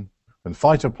phytoplankton. And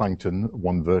phytoplankton,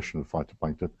 one version of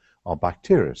phytoplankton, are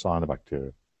bacteria,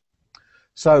 cyanobacteria.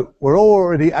 So we're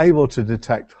already able to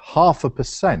detect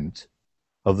 0.5%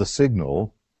 of the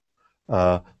signal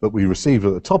that we receive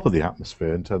at the top of the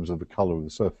atmosphere in terms of the color of the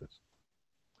surface.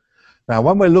 Now,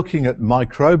 when we're looking at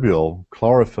microbial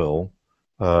chlorophyll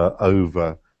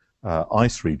over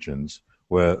ice regions,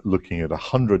 we're looking at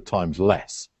 100 times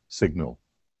less signal.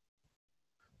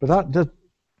 But that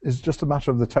is just a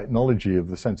matter of the technology of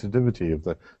the sensitivity of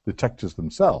the detectors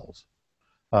themselves.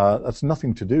 That's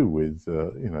nothing to do with,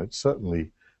 it's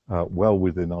certainly well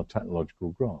within our technological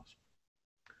grasp.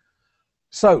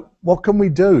 So what can we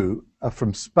do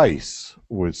from space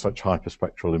with such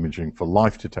hyperspectral imaging for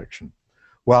life detection?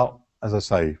 Well, as I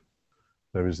say,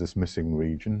 there is this missing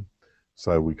region,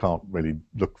 so we can't really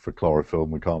look for chlorophyll,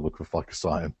 we can't look for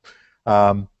phycocyan.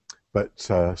 But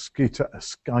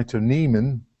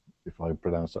scytonemin, if I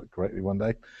pronounce that correctly one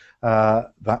day,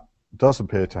 that does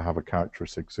appear to have a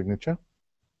characteristic signature.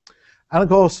 And of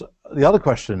course, the other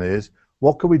question is,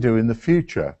 what can we do in the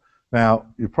future? Now,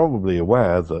 you're probably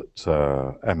aware that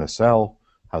MSL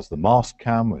has the mask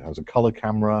cam, it has a color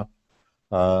camera.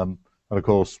 And of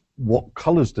course, what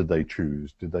colors did they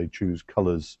choose? Did they choose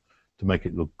colors to make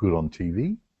it look good on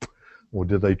TV? Or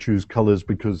did they choose colors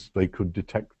because they could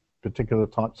detect particular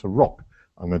types of rock?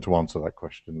 I'm going to answer that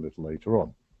question a little later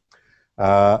on.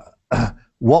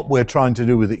 What we're trying to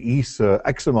do with the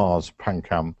ExoMars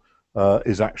PanCam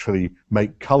is actually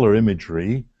make color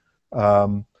imagery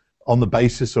on the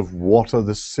basis of what are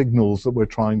the signals that we're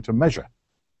trying to measure.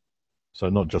 So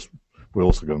not just, we're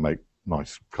also going to make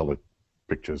nice colored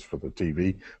pictures for the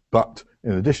TV, but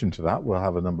in addition to that, we'll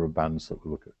have a number of bands that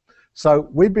we'll look at. So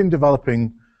we've been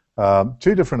developing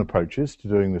two different approaches to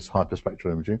doing this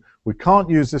hyperspectral imaging. We can't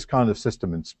use this kind of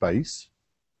system in space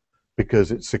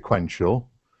because it's sequential.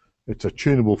 It's a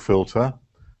tunable filter,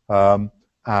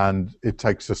 and it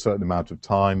takes a certain amount of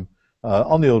time,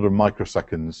 on the order of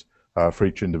microseconds for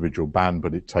each individual band,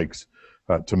 but it takes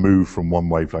to move from one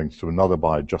wavelength to another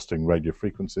by adjusting radio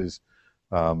frequencies.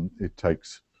 It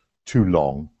takes too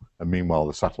long, and meanwhile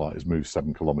the satellite has moved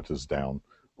 7 kilometers down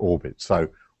orbit. So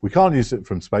we can't use it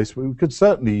from space, but we could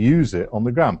certainly use it on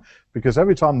the ground, because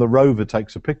every time the rover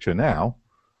takes a picture now,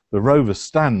 the rover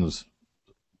stands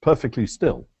perfectly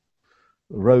still.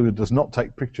 The rover does not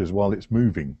take pictures while it's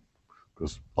moving,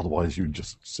 because otherwise you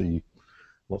just see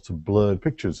lots of blurred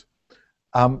pictures.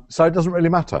 So it doesn't really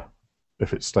matter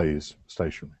if it stays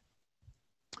stationary.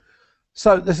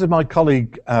 So this is my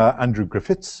colleague Andrew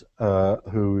Griffiths,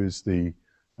 who is the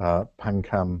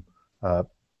PanCam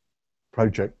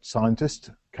project scientist,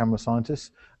 camera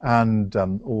scientist, and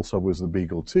also was the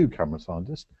Beagle 2 camera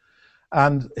scientist.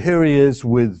 And here he is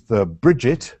with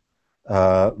Bridget.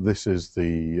 This is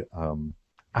the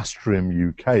Astrium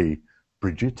UK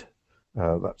Bridget.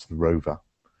 That's the rover,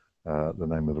 the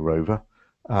name of the rover.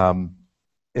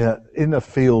 In a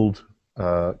field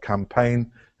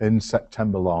campaign in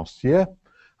September last year.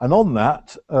 And on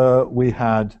that, we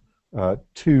had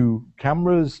 2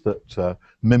 cameras that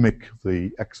mimic the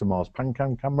ExoMars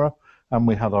PanCam camera, and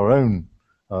we had our own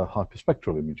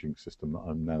hyperspectral imaging system that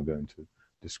I'm now going to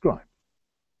describe.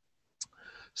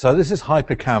 So this is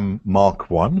HyperCam Mark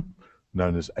 1,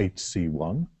 known as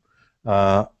HC1.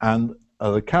 And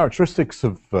the characteristics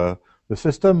of the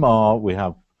system are we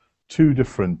have 2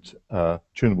 different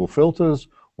tunable filters,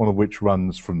 one of which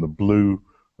runs from the blue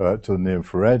to the near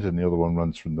infrared, and the other one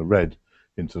runs from the red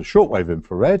into the shortwave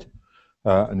infrared.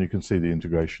 And you can see the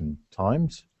integration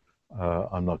times.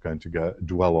 I'm not going to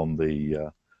dwell on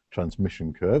the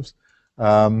transmission curves.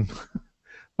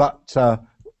 But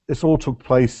this all took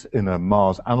place in a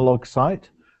Mars analog site.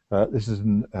 This is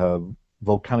a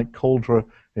volcanic cauldron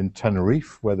in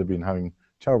Tenerife, where they've been having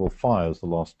terrible fires the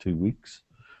last 2 weeks.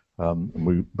 And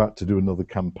we're about to do another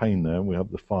campaign there, and we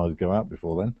hope the fires go out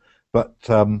before then. But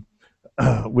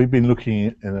we've been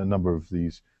looking in a number of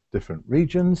these different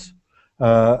regions,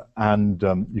 and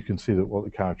you can see that what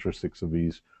the characteristics of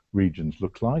these regions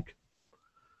look like.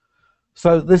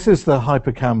 So this is the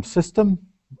HyperCam system,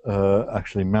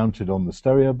 actually mounted on the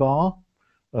stereo bar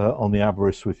on the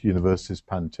Aberystwyth University's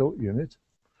pan tilt unit.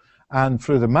 And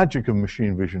through the magic of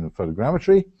machine vision and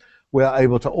photogrammetry, we are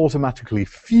able to automatically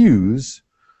fuse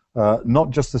not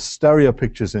just the stereo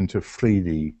pictures into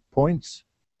 3D points,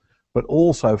 but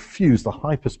also fuse the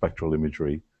hyperspectral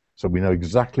imagery, so we know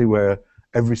exactly where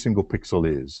every single pixel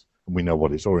is, and we know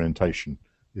what its orientation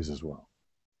is as well.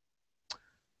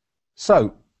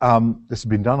 So this has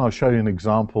been done. I'll show you an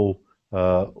example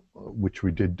which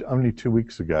we did only 2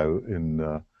 weeks ago in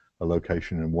a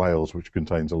location in Wales which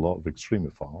contains a lot of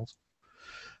extremophiles.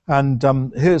 And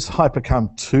here's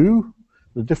HyperCam 2.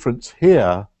 The difference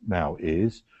here now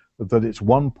is that it's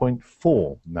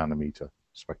 1.4 nanometer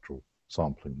spectral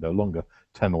sampling, no longer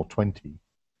 10 or 20,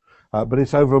 but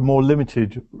it's over a more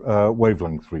limited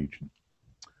wavelength region.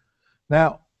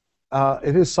 Now,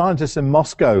 it is scientists in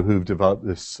Moscow who've developed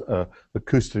this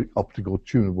acoustic optical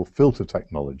tunable filter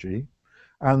technology,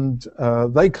 and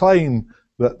they claim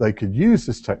that they could use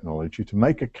this technology to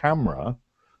make a camera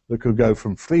that could go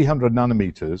from 300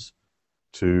 nanometers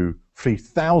to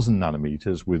 3,000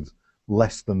 nanometers with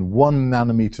less than 1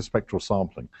 nanometer spectral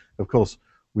sampling. Of course,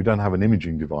 we don't have an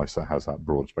imaging device that has that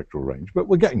broad spectral range, but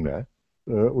we're getting there.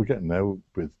 We're getting there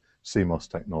with CMOS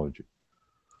technology.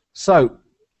 So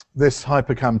this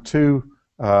HyperCam 2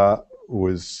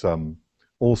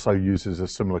 also uses a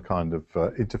similar kind of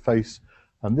interface,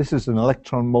 and this is an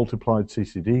electron multiplied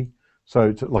CCD. So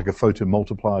it's like a photon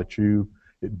multiplier tube.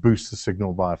 It boosts the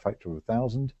signal by a factor of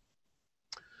 1,000.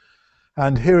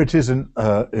 And here it is in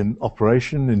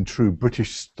operation in true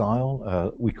British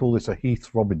style. We call this a Heath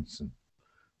Robinson.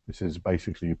 This is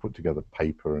basically you put together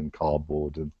paper and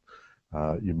cardboard, and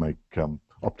you make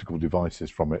optical devices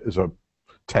from it as a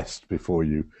test before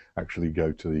you actually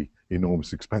go to the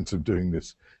enormous expense of doing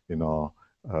this in our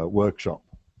workshop.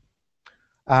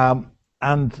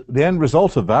 And the end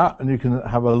result of that, and you can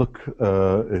have a look,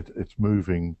 it's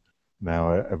moving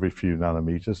now every few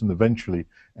nanometers, and eventually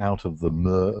out of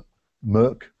the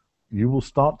murk, you will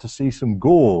start to see some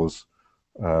gauze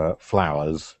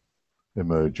flowers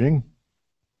emerging.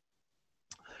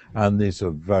 And these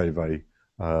are very, very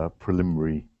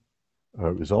preliminary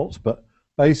results, but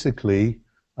basically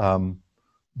the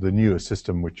newer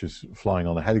system, which is flying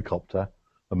on a helicopter,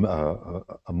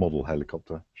 a model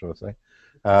helicopter, shall I say,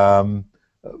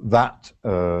 that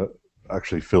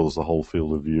actually fills the whole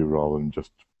field of view rather than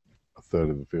just a third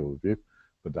of the field of view,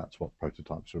 but that's what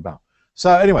prototypes are about. So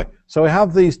anyway, so we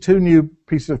have these two new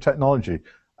pieces of technology,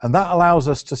 and that allows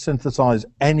us to synthesize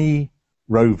any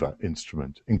rover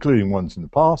instrument, including ones in the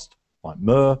past, like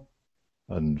Muller,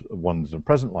 and ones in the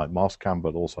present, like PanCam,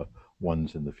 but also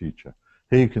ones in the future.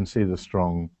 Here you can see the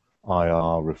strong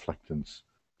IR reflectance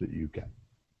that you get.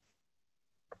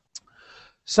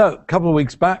 So a couple of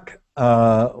weeks back,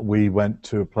 we went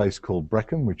to a place called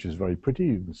Brecon, which is very pretty.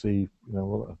 You can see,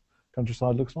 what the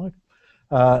countryside looks like.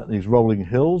 These rolling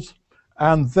hills,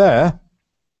 and there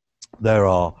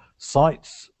are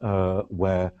sites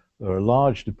where there are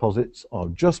large deposits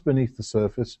just beneath the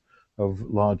surface of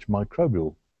large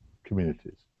microbial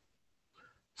communities.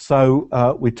 So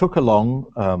we took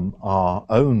along our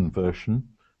own version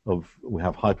of, we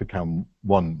have HyperCam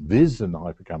 1 Vis and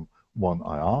HyperCam 1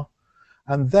 IR,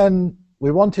 and then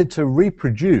we wanted to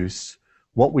reproduce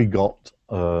what we got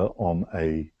on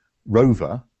a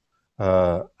rover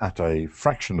at a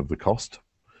fraction of the cost.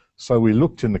 So we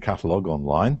looked in the catalogue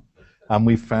online, and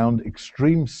we found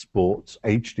Extreme Sports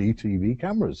HD TV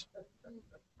cameras.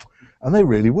 And they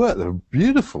really work. They're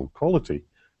beautiful quality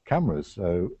cameras,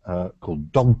 so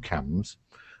called dog cams.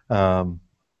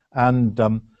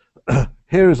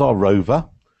 Here is our rover.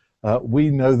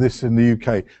 We know this in the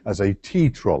UK as a tea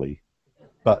trolley,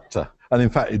 but and in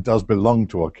fact it does belong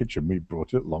to our kitchen. We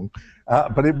brought it along,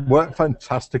 but it worked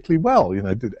fantastically well.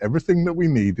 Did everything that we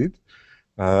needed.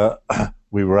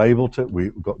 We were able to.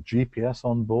 We've got GPS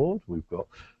on board. We've got,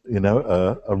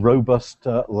 a robust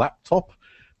laptop,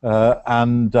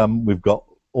 and we've got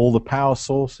all the power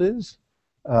sources,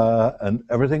 and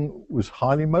everything was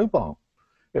highly mobile.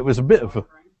 It was a bit of a.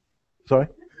 Sorry.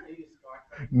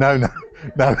 No,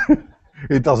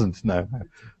 it doesn't. No,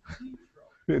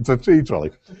 it's a tea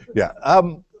trolley. Yeah,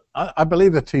 I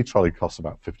believe the tea trolley costs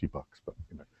about $50, but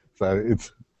so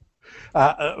it's.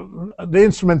 The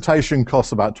instrumentation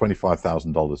costs about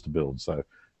 $25,000 to build, so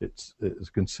it's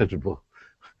considerable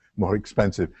more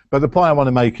expensive. But the point I want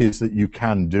to make is that you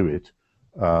can do it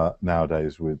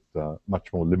nowadays with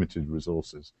much more limited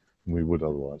resources than we would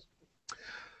otherwise.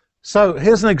 So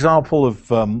here's an example of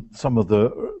some of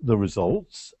the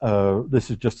results. This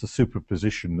is just a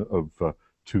superposition of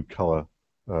two color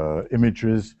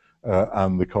images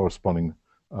and the corresponding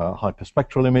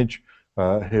hyperspectral image.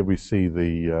 Here we see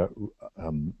the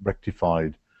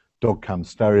rectified dog cam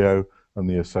stereo and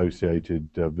the associated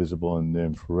visible and near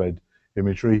infrared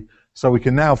imagery. So we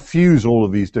can now fuse all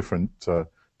of these different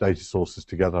data sources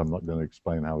together. I'm not going to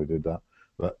explain how we did that,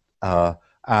 but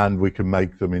and we can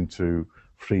make them into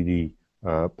 3D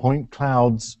point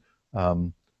clouds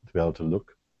to be able to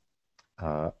look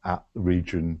at the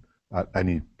region at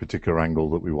any particular angle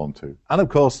that we want to. And of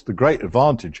course, the great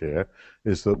advantage here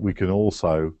is that we can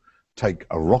also take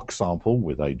a rock sample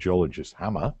with a geologist's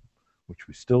hammer, which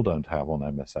we still don't have on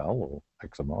MSL or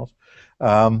ExoMars,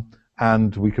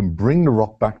 and we can bring the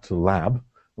rock back to the lab,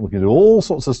 and we can do all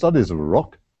sorts of studies of a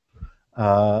rock,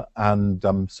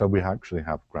 so we actually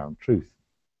have ground truth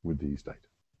with these data.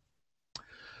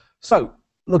 So,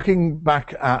 looking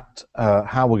back at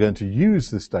how we're going to use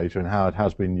this data and how it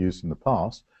has been used in the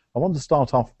past, I want to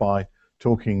start off by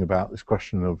talking about this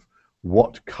question of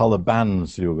what color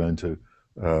bands you're going to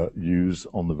use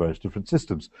on the various different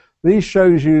systems. These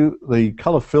shows you the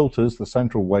color filters, the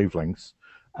central wavelengths,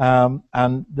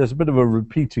 and there's a bit of a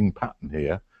repeating pattern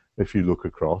here if you look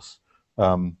across.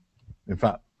 In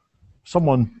fact,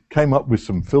 someone came up with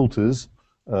some filters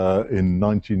in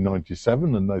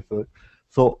 1997, and they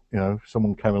thought, you know,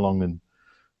 someone came along and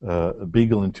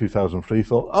Beagle in 2003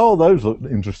 thought, oh, those look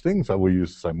interesting, so we'll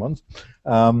use the same ones.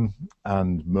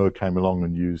 And Muller came along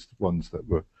and used ones that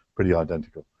were pretty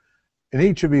identical. In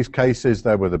each of these cases,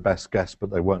 they were the best guess, but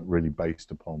they weren't really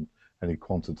based upon any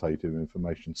quantitative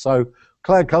information. So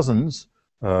Claire Cousins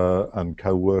and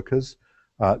co-workers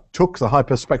took the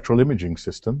hyperspectral imaging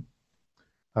system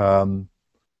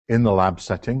in the lab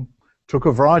setting, took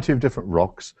a variety of different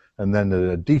rocks, and then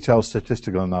a detailed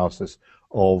statistical analysis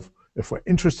of, if we're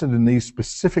interested in these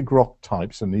specific rock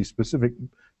types and these specific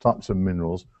types of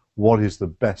minerals, what is the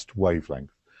best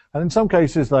wavelength? And in some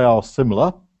cases they are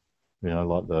similar, you know,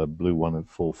 like the blue one at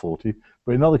 440,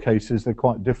 but in other cases they're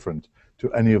quite different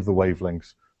to any of the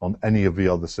wavelengths on any of the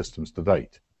other systems to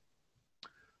date.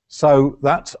 So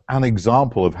that's an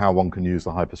example of how one can use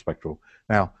the hyperspectral.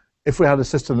 Now, if we had a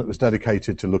system that was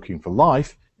dedicated to looking for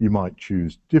life, you might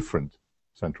choose different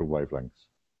central wavelengths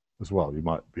as well. You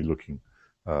might be looking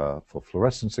for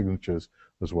fluorescent signatures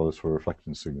as well as for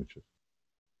reflectance signatures.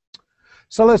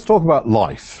 So let's talk about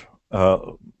life.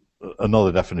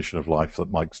 Another definition of life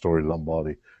that Mike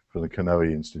Story-Lombardi from the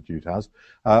Kanoe Institute has,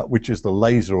 which is the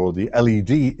laser or the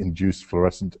LED-induced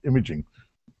fluorescent emission.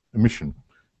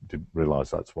 Didn't realize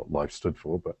that's what life stood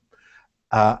for, but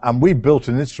and we built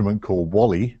an instrument called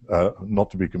WALL-E,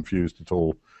 not to be confused at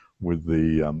all with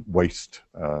the waste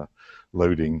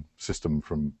loading system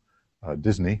from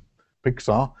Disney,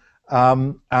 Pixar.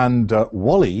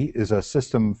 WALL-E is a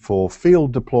system for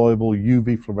field deployable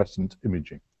UV fluorescent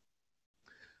imaging.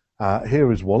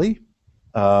 Here is WALL-E,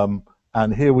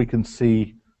 and here we can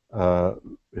see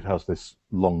it has this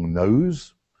long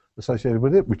nose associated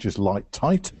with it, which is light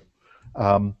tight.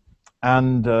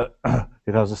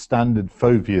 It has a standard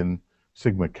Fovean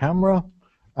Sigma camera,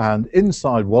 and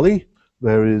inside WALL-E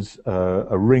there is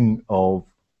a ring of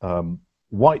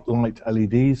white light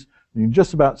LEDs. You can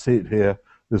just about see it here.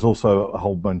 There's also a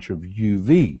whole bunch of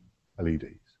UV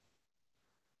LEDs.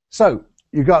 So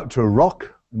you go up to a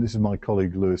rock, and this is my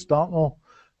colleague Lewis Dartnell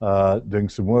doing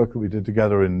some work that we did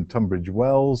together in Tunbridge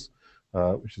Wells,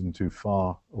 which isn't too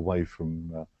far away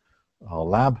from our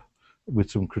lab, with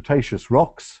some Cretaceous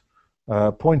rocks,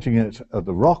 pointing it at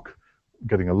the rock,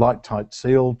 getting a light tight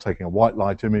seal, taking a white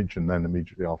light image, and then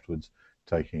immediately afterwards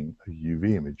taking a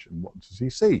UV image. And what does he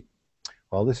see?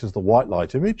 Well, this is the white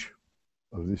light image.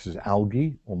 This is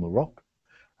algae on the rock,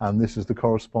 and this is the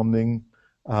corresponding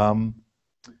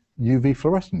UV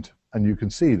fluorescent. And you can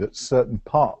see that certain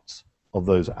parts of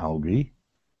those algae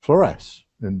fluoresce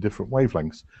in different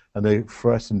wavelengths, and they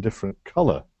fluoresce in different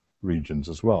color regions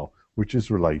as well, which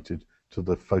is related to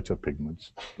the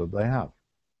photopigments that they have.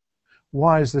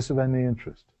 Why is this of any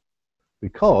interest?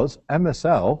 Because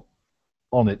MSL,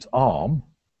 on its arm,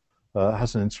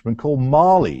 has an instrument called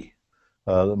Marley,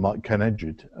 that Mike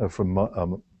Kennedged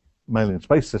from Mail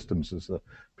Space Systems is the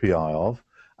PI of.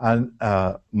 And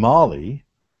Marley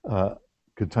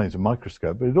contains a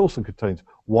microscope, but it also contains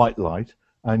white light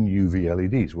and UV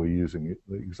LEDs. We're using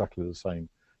exactly the same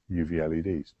UV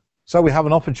LEDs. So we have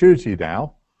an opportunity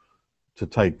now to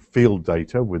take field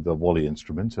data with the WALL-E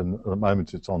instrument, and at the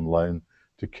moment it's on loan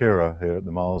to Kira here at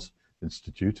the Mars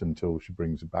Institute until she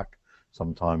brings it back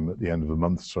sometime at the end of the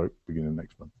month, so beginning of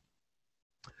next month.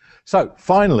 So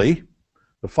finally,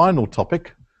 the final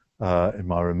topic in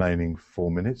my remaining 4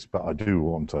 minutes, but I do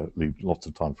want to leave lots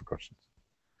of time for questions,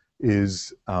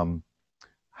 is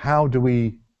how do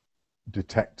we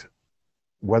detect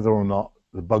whether or not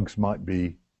the bugs might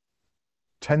be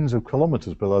tens of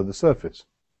kilometers below the surface?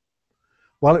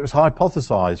 Well, it was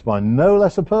hypothesized by no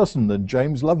less a person than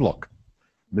James Lovelock,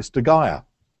 Mr. Gaia,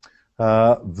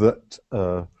 that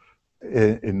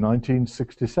in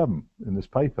 1967 in this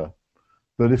paper,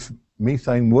 that if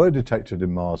methane were detected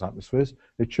in Mars atmospheres,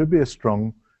 it should be a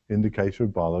strong indicator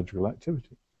of biological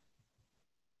activity.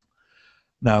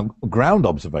 Now, ground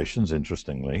observations,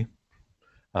 interestingly,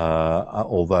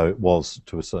 although it was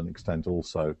to a certain extent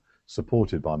also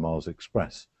supported by Mars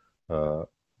Express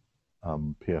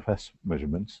PFS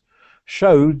measurements,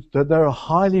 showed that there are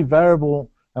highly variable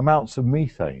amounts of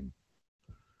methane.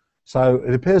 So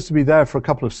it appears to be there for a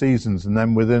couple of seasons, and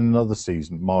then within another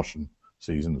season, Martian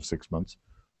season of 6 months,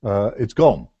 it's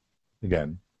gone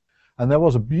again. And there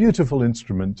was a beautiful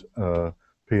instrument,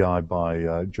 PI by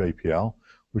JPL,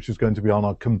 which is going to be on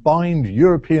our combined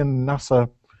European NASA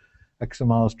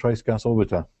ExoMars trace gas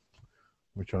orbiter,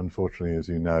 which unfortunately, as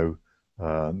you know,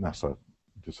 NASA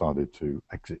decided to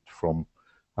exit from,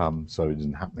 so it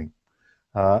isn't happening.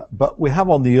 But we have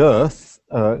on the Earth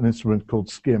an instrument called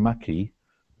Skiamaki,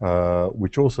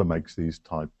 which also makes these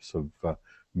types of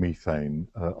methane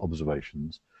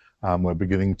observations. We're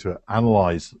beginning to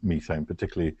analyze methane,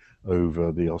 particularly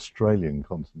over the Australian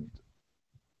continent.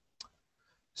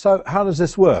 So how does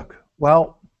this work?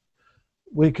 Well,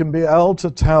 we can be able to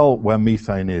tell where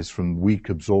methane is from weak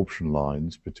absorption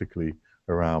lines, particularly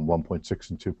around 1.6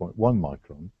 and 2.1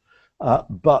 micron.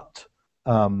 But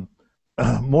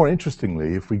more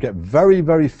interestingly, if we get very,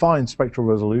 very fine spectral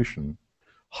resolution,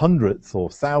 hundredth or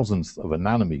thousandth of a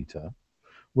nanometer,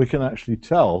 we can actually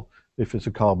tell if it's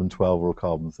a carbon-12 or a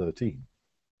carbon-13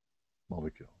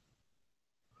 molecule.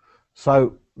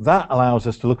 So that allows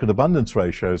us to look at abundance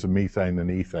ratios of methane and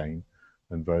ethane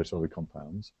and various other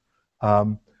compounds.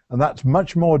 And that's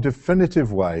much more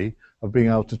definitive way of being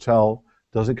able to tell,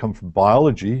 does it come from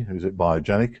biology, is it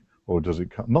biogenic, or does it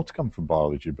not come from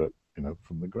biology, but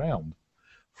from the ground,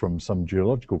 from some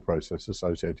geological process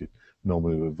associated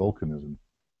normally with volcanism.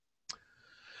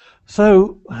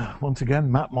 So once again,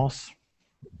 MatMOS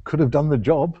could have done the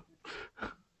job,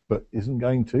 but isn't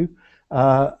going to.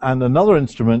 And another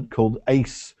instrument called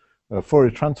ACE,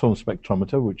 Fourier transform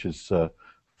spectrometer, which is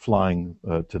flying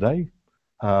today,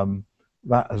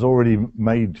 that has already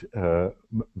made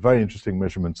very interesting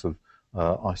measurements of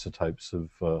isotopes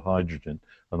of hydrogen.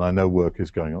 And I know work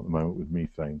is going on at the moment with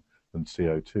methane and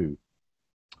CO2.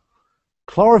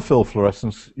 Chlorophyll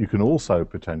fluorescence you can also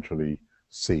potentially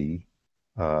see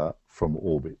from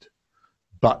orbit.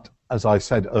 But as I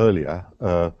said earlier,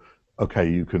 okay,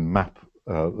 you can map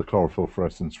the chlorophyll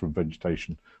fluorescence from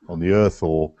vegetation on the Earth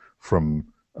or from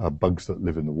bugs that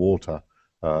live in the water,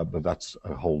 but that's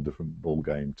a whole different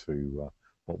ballgame to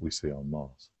what we see on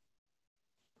Mars.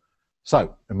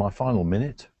 So, in my final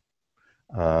minute,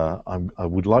 I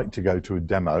would like to go to a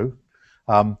demo,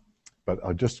 but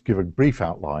I'll just give a brief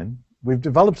outline. We've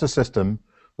developed a system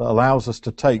that allows us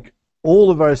to take all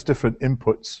the various different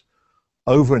inputs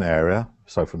over an area,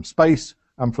 so from space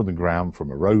and from the ground,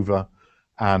 from a rover,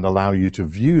 and allow you to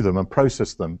view them and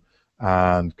process them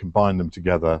and combine them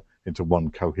together into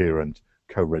one coherent,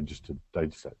 co-registered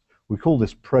data set. We call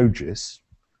this PRoGIS.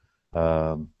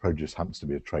 PRoGIS happens to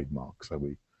be a trademark, so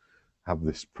we have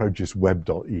this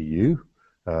progisweb.eu,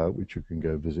 which you can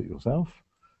go visit yourself,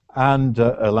 and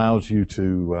allows you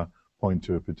to point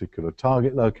to a particular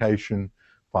target location,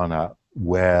 find out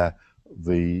where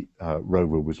the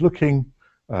rover was looking,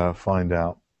 find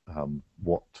out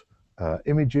what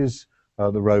images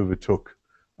the rover took,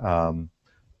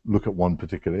 look at one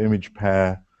particular image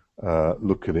pair,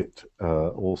 look at it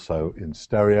also in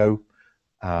stereo,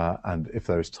 and if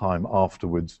there is time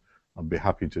afterwards, I'd be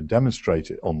happy to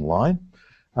demonstrate it online.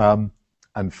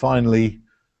 And finally,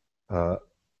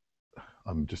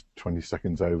 I'm just 20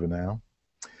 seconds over now.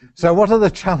 So what are the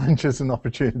challenges and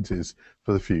opportunities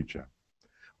for the future?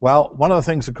 Well, one of the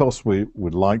things, of course, we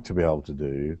would like to be able to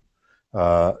do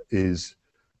is,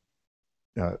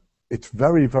 it's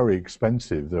very, very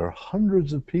expensive. There are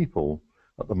hundreds of people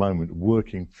at the moment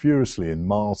working furiously in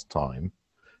Mars time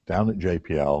down at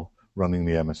JPL running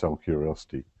the MSL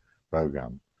Curiosity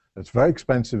program. It's very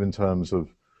expensive in terms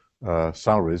of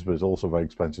salaries, but it's also very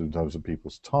expensive in terms of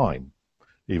people's time,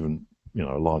 even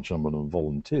a large number of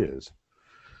volunteers.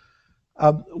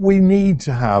 We need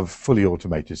to have fully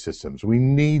automated systems. We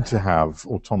need to have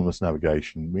autonomous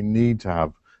navigation. We need to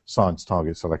have science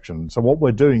target selection. So what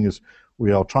we're doing is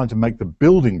we are trying to make the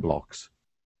building blocks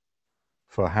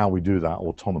for how we do that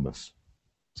autonomous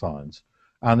science.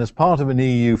 And as part of an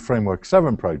EU Framework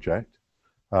 7 project,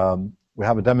 we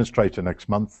have a demonstrator next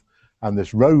month, and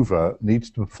this rover needs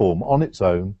to perform on its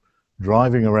own,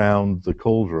 driving around the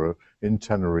caldera in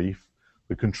Tenerife.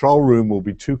 The control room will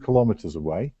be 2 kilometers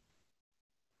away.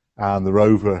 and the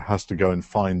rover has to go and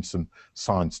find some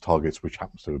science targets which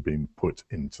happens to have been put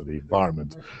into the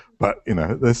environment. But, you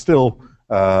know, there's still,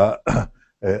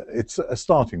 it's a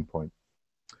starting point.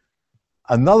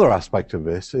 Another aspect of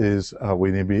this is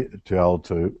we need to be able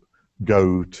to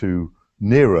go to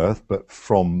near Earth, but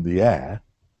from the air.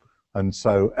 And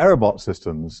so aerobot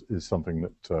systems is something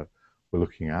that we're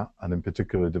looking at, and in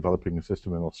particular developing a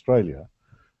system in Australia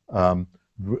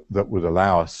that would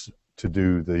allow us to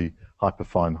do the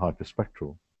hyperfine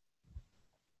hyperspectral.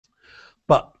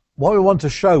 But what we want to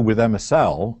show with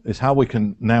MSL is how we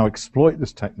can now exploit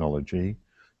this technology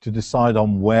to decide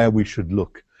on where we should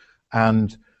look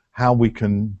and how we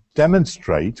can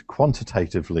demonstrate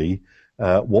quantitatively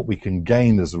what we can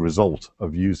gain as a result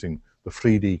of using the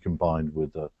 3D combined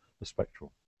with the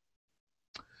spectral.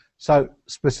 So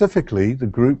specifically, the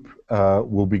group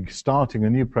will be starting a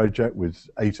new project with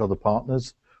 8 other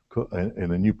partners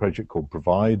in a new project called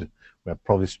PROVIDE. We have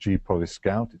PRoGIS-G, PRoGIS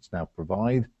Scout, it's now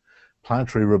PROVIDE.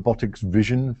 Planetary Robotics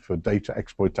Vision for data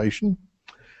exploitation.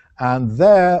 And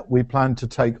there we plan to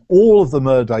take all of the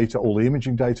MER data, all the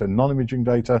imaging data, non-imaging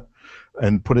data,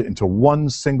 and put it into one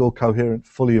single coherent,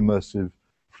 fully immersive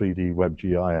 3D web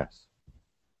GIS.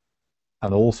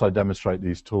 And also demonstrate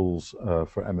these tools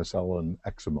for MSL and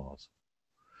ExoMars.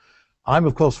 I'm,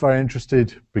 of course, very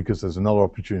interested because there's another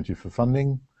opportunity for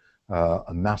funding.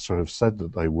 And NASA have said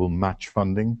that they will match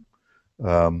funding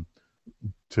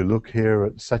to look here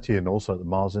at SETI and also at the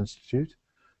Mars Institute.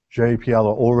 JPL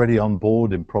are already on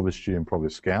board in PRoGIS-G and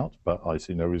PRoGIS Scout, but I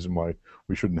see no reason why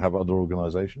we shouldn't have other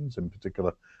organizations, in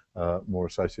particular more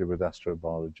associated with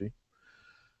astrobiology.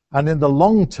 And in the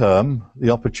long term, the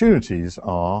opportunities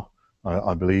are,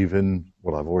 I believe, in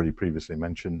what I've already previously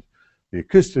mentioned, the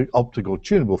acoustic optical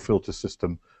tunable filter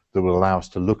system that will allow us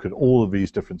to look at all of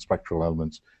these different spectral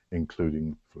elements,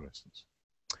 including fluorescence.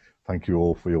 Thank you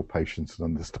all for your patience and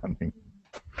understanding.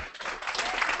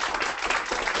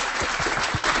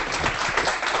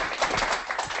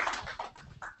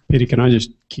 Peter, can I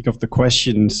just kick off the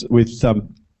questions with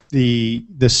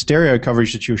the stereo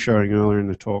coverage that you were showing earlier in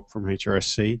the talk from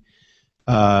HRSC?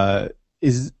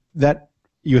 Is that,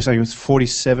 you were saying it was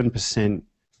 47%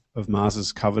 of Mars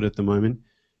is covered at the moment.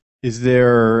 Is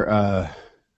there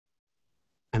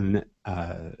an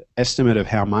estimate of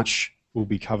how much will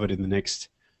be covered in the next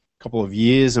couple of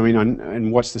years? I mean,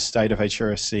 and what's the state of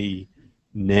HRSC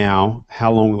now?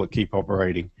 How long will it keep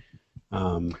operating?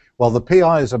 Well, the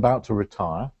PI is about to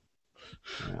retire,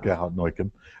 Gerhard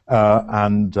Neuken,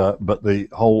 but the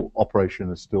whole operation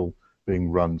is still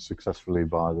being run successfully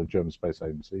by the German Space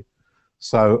Agency.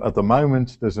 So at the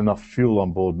moment, there's enough fuel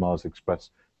on board Mars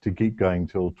Express to keep going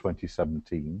till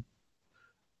 2017.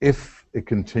 If it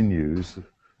continues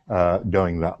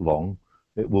going that long,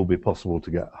 it will be possible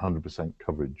to get 100%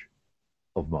 coverage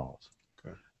of Mars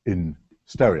in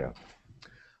stereo.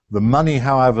 The money,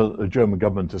 however, the German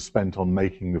government has spent on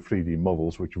making the 3D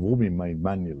models, which have all been made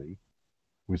manually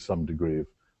with some degree of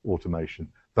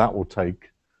automation, that will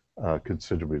take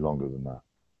considerably longer than that.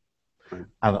 Right.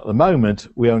 And at the moment,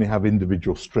 we only have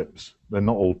individual strips. They're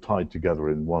not all tied together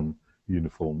in one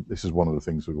uniform. This is one of the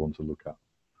things we want to look at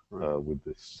with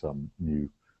this new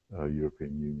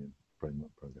European Union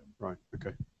framework program. Right,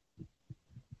 okay.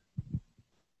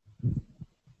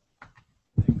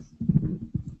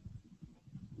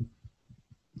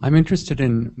 I'm interested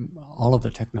in all of the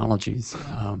technologies,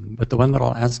 but the one that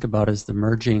I'll ask about is the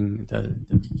merging, the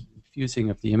fusing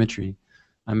of the imagery.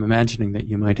 I'm imagining that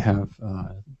you might have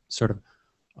sort of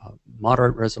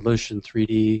moderate resolution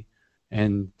 3D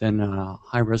and then a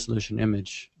high resolution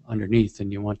image underneath,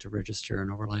 and you want to register an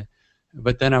overlay.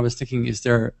 But then I was thinking, is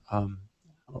there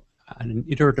an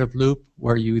iterative loop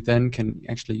where you then can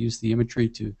actually use the imagery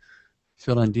to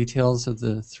fill in details of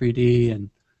the 3D and,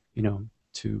 you know,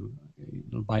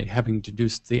 by having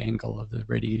deduced the angle of the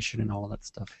radiation and all of that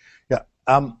stuff? Yeah,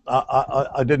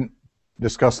 I didn't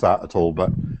discuss that at all,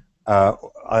 but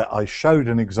I showed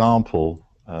an example,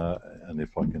 and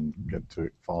if I can get to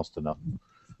it fast enough,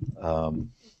 because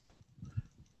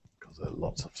there are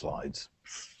lots of slides.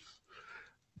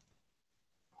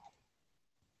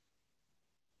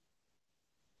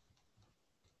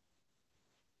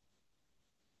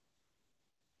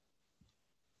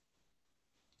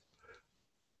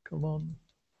 Come on.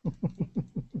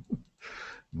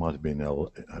 Might have been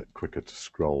quicker to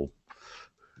scroll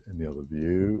in the other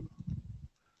view.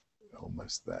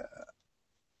 Almost there.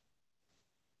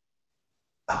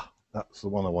 Ah, that's the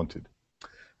one I wanted.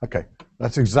 Okay,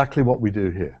 that's exactly what we do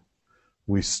here.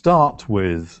 We start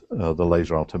with the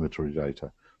laser altimetry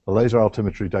data. The laser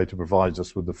altimetry data provides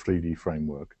us with the 3D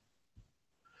framework.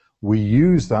 We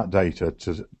use that data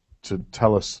to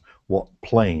tell us what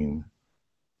plane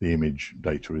the image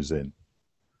data is in.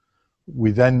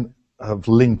 We then have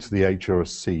linked the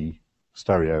HRSC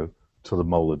stereo to the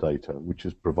Muller data, which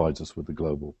provides us with the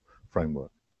global framework.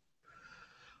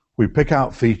 We pick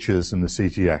out features in the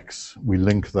CTX, we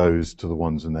link those to the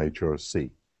ones in HRSC.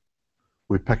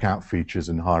 We pick out features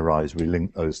in high-rise, we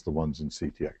link those to the ones in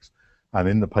CTX. And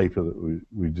in the paper that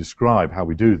we describe how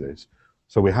we do this,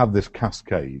 so we have this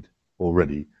cascade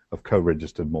already of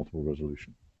co-registered multiple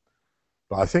resolution.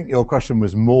 But I think your question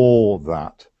was more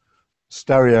that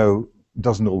stereo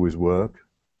doesn't always work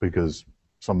because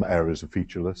some areas are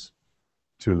featureless,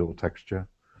 too little texture,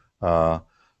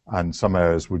 and some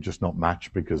areas would just not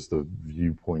match because the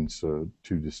viewpoints are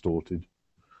too distorted.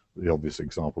 The obvious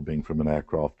example being from an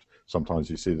aircraft, sometimes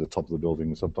you see the top of the building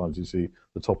and sometimes you see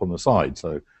the top on the side,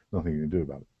 so nothing you can do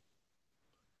about it.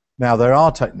 Now there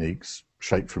are techniques,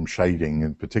 shape from shading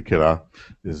in particular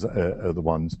are the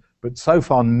ones, but so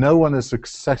far no one has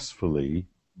successfully,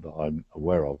 that I'm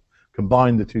aware of,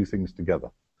 combined the two things together.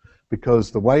 Because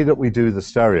the way that we do the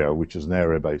stereo, which is an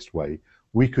area-based way,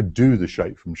 we could do the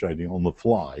shape from shading on the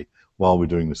fly while we're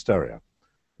doing the stereo.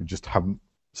 We just haven't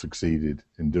succeeded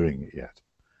in doing it yet.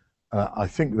 I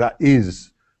think that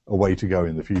is a way to go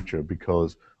in the future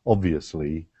because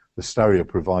obviously the stereo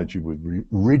provides you with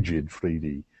rigid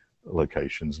 3D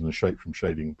locations and the shape from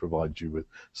shading provides you with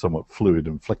somewhat fluid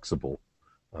and flexible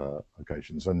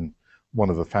locations. And one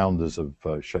of the founders of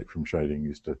shape from shading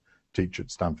used to teach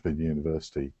at Stanford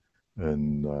University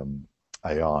in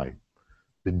AI,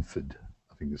 Binford,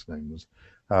 I think his name was.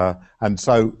 And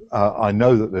so I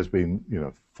know that there's been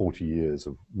 40 years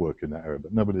of work in that area,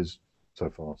 but nobody's so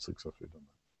far successfully done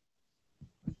that.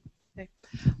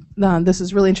 Okay. This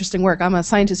is really interesting work. I'm a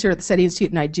scientist here at the SETI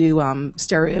Institute, and I do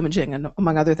stereo imaging, and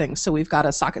among other things. So we've got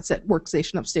a socket set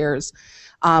workstation upstairs.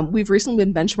 We've recently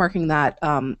been benchmarking that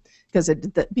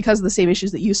because of the same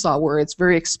issues that you saw, where it's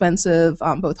very expensive,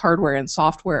 both hardware and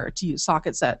software, to use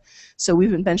socket set. So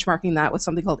we've been benchmarking that with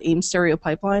something called AIM Stereo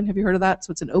Pipeline. Have you heard of that?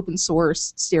 So it's an open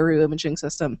source stereo imaging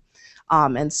system.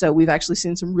 And so we've actually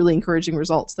seen some really encouraging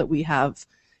results that we have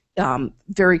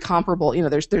very comparable.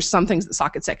 There's some things that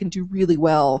socket set can do really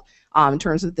well in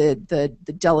terms of the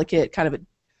delicate kind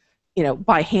of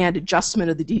by hand adjustment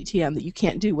of the DTM that you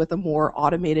can't do with a more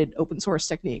automated open source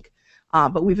technique.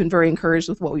 But we've been very encouraged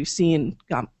with what we've seen,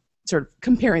 sort of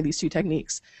comparing these two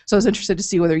techniques. So I was interested to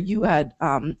see whether you had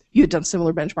done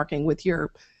similar benchmarking with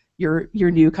your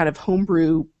new kind of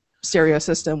homebrew stereo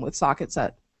system with socket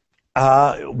set.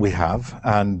 We have,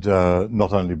 and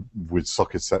not only with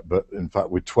socket set, but in fact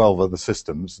with 12 other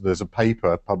systems. There's a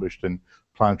paper published in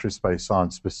Planetary Space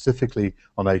Science specifically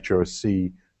on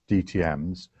HRSC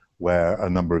DTMs, where a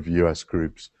number of US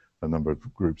groups, a number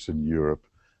of groups in Europe,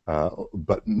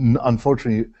 but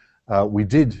unfortunately we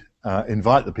did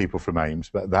invite the people from AIMS,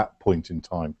 but at that point in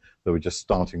time they were just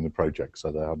starting the project, so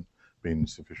they hadn't been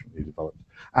sufficiently developed.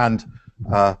 And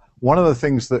one of the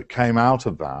things that came out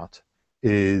of that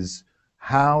is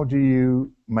how do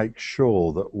you make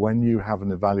sure that when you have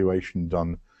an evaluation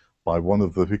done by one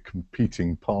of the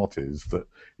competing parties that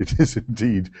it is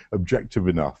indeed objective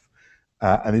enough.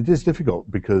 And it is difficult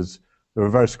because there are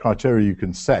various criteria you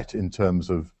can set in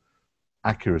terms of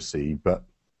accuracy, but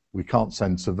we can't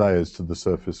send surveyors to the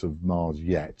surface of Mars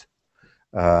yet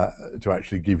to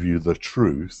actually give you the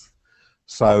truth.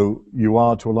 So you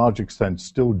are, to a large extent,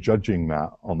 still judging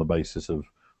that on the basis of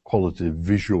qualitative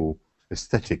visual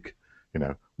aesthetic,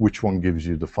 which one gives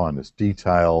you the finest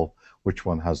detail, which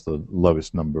one has the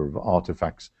lowest number of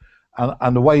artifacts.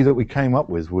 And the way that we came up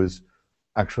with was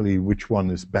actually which one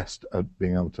is best at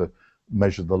being able to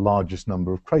measure the largest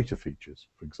number of crater features,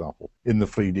 for example, in the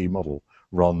 3D model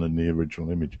rather than the original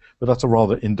image. But that's a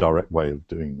rather indirect way of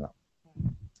doing that.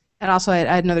 And also, I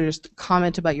had another just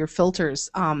comment about your filters.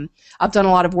 I've done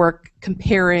a lot of work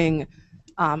comparing,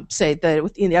 say,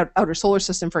 within the outer solar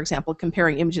system, for example,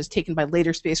 comparing images taken by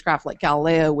later spacecraft like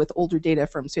Galileo with older data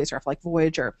from spacecraft like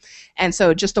Voyager. And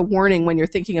so just a warning when you're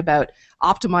thinking about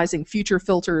optimizing future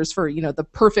filters for, the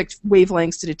perfect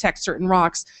wavelengths to detect certain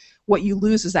rocks, what you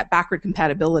lose is that backward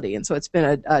compatibility. And so it's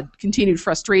been a continued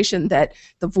frustration that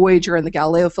the Voyager and the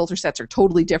Galileo filter sets are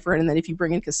totally different, and then if you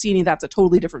bring in Cassini, that's a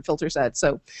totally different filter set.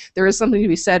 So there is something to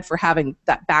be said for having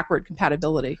that backward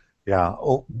compatibility. Yeah,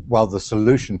 well, the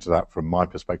solution to that, from my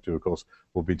perspective, of course,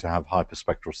 will be to have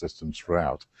hyperspectral systems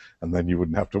throughout, and then you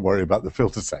wouldn't have to worry about the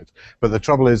filter set. But the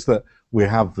trouble is that we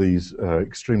have these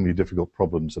extremely difficult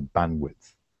problems of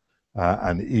bandwidth,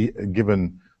 and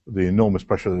given the enormous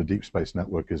pressure that the Deep Space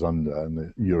Network is under and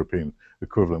the European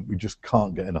equivalent, we just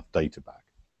can't get enough data back.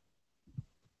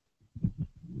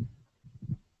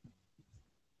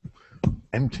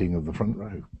 emptying of the front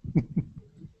row.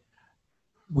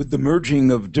 With the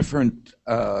merging of different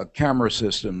camera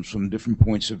systems from different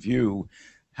points of view,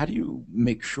 how do you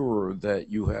make sure that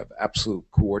you have absolute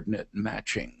coordinate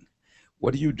matching?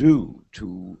 What do you do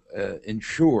to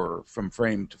ensure from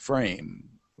frame to frame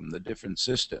from the different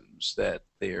systems that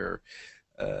their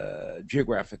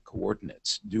geographic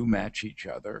coordinates do match each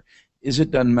other? Is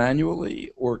it done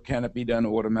manually or can it be done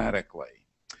automatically?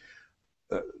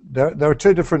 There are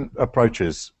two different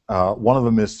approaches. One of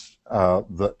them is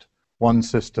that one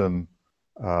system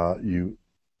you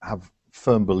have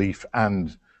firm belief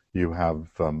and you have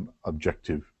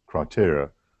objective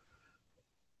criteria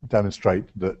demonstrate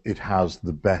that it has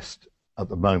the best at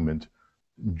the moment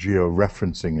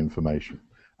georeferencing information.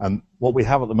 And what we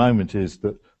have at the moment is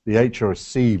that the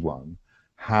HRC one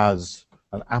has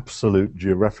an absolute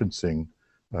georeferencing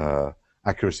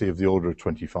accuracy of the order of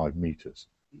 25 meters.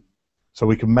 So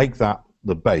we can make that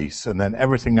the base, and then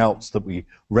everything else that we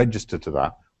register to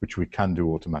that, which we can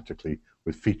do automatically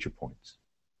with feature points.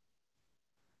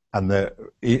 And there,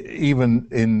 even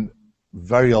in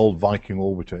very old Viking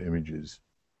orbiter images,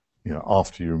 you know,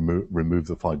 after you remove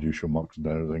the fiducial marks and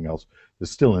everything else,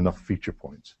 there's still enough feature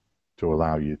points to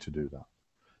allow you to do that.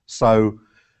 So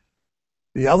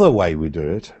the other way we do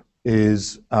it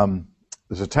is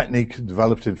there's a technique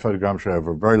developed in photogrammetry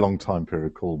over a very long time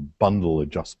period called bundle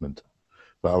adjustment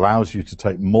that allows you to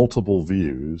take multiple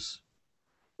views,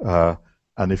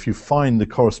 and if you find the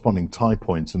corresponding tie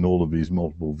points in all of these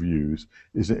multiple views,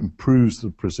 it improves the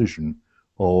precision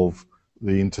of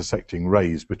the intersecting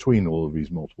rays between all of these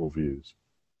multiple views.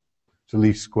 It's a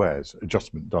least squares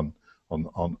adjustment done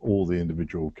on all the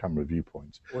individual camera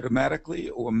viewpoints. Automatically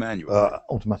or manually?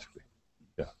 Automatically,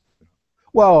 yeah.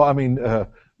 Well, I mean,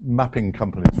 mapping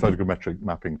companies, photogrammetric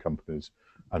mapping companies,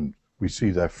 and we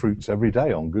see their fruits every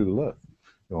day on Google Earth,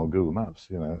 you know, on Google Maps,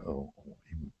 you know, or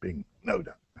even Bing, no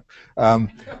doubt.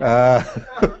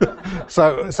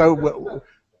 So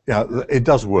yeah, it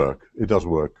does work. It does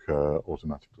work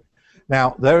automatically.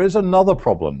 Now, there is another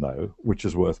problem, though, which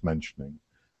is worth mentioning,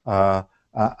 and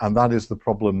that is the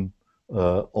problem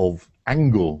of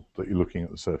angle that you're looking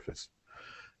at the surface.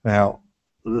 Now,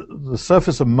 the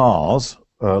surface of Mars,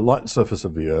 like the surface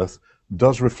of the Earth,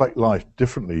 does reflect light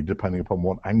differently depending upon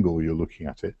what angle you're looking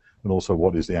at it, and also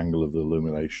what is the angle of the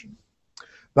illumination.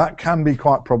 That can be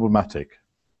quite problematic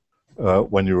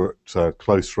when you're at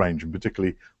close range, and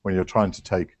particularly when you're trying to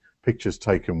take pictures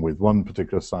taken with one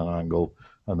particular sun angle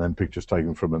and then pictures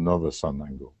taken from another sun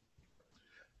angle.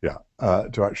 Yeah,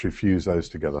 to actually fuse those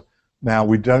together. Now,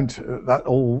 we don't, that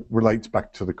all relates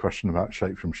back to the question about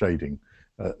shape from shading.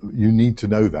 You need to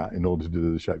know that in order to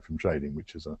do the shape from shading,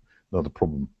 which is another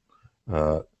problem.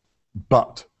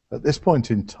 But at this point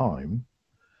in time,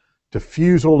 to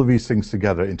fuse all of these things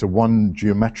together into one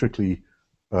geometrically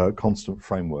constant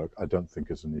framework, I don't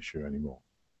think is an issue anymore.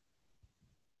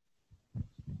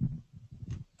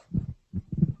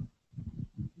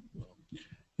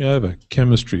 Yeah, I have a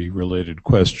chemistry-related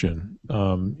question.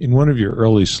 In one of your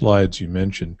early slides, you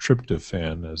mentioned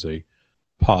tryptophan as a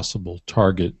possible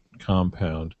target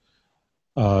compound.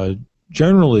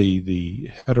 Generally, the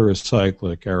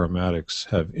heterocyclic aromatics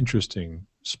have interesting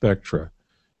spectra.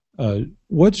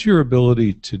 What's your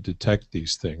ability to detect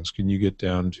these things? Can you get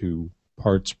down to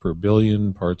parts per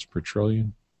billion, parts per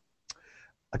trillion?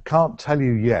 I can't tell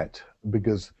you yet,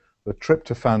 because the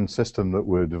tryptophan system that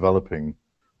we're developing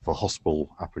for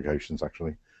hospital applications,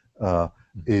 actually,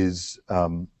 is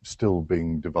still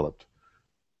being developed.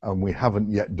 And we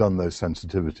haven't yet done those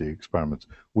sensitivity experiments.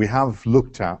 We have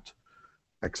looked at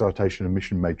excitation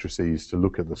emission matrices to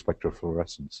look at the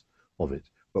spectrofluorescence of it,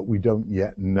 but we don't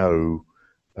yet know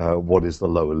what is the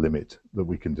lower limit that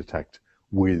we can detect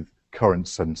with current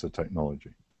sensor technology.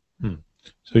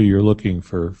 So you're looking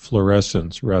for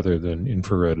fluorescence rather than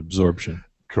infrared absorption?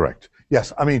 Correct.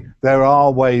 Yes, I mean, there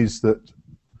are ways that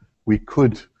we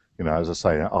could, you know, as I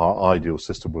say, our ideal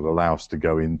system would allow us to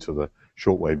go into the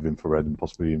shortwave infrared and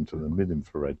possibly into the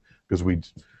mid-infrared, because we'd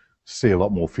see a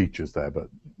lot more features there, but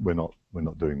we're not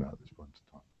doing that at this point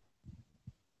in time.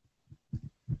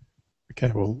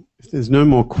 Okay, well, if there's no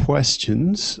more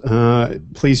questions,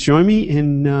 please join me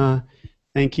in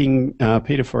thanking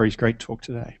Peter for his great talk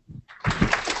today.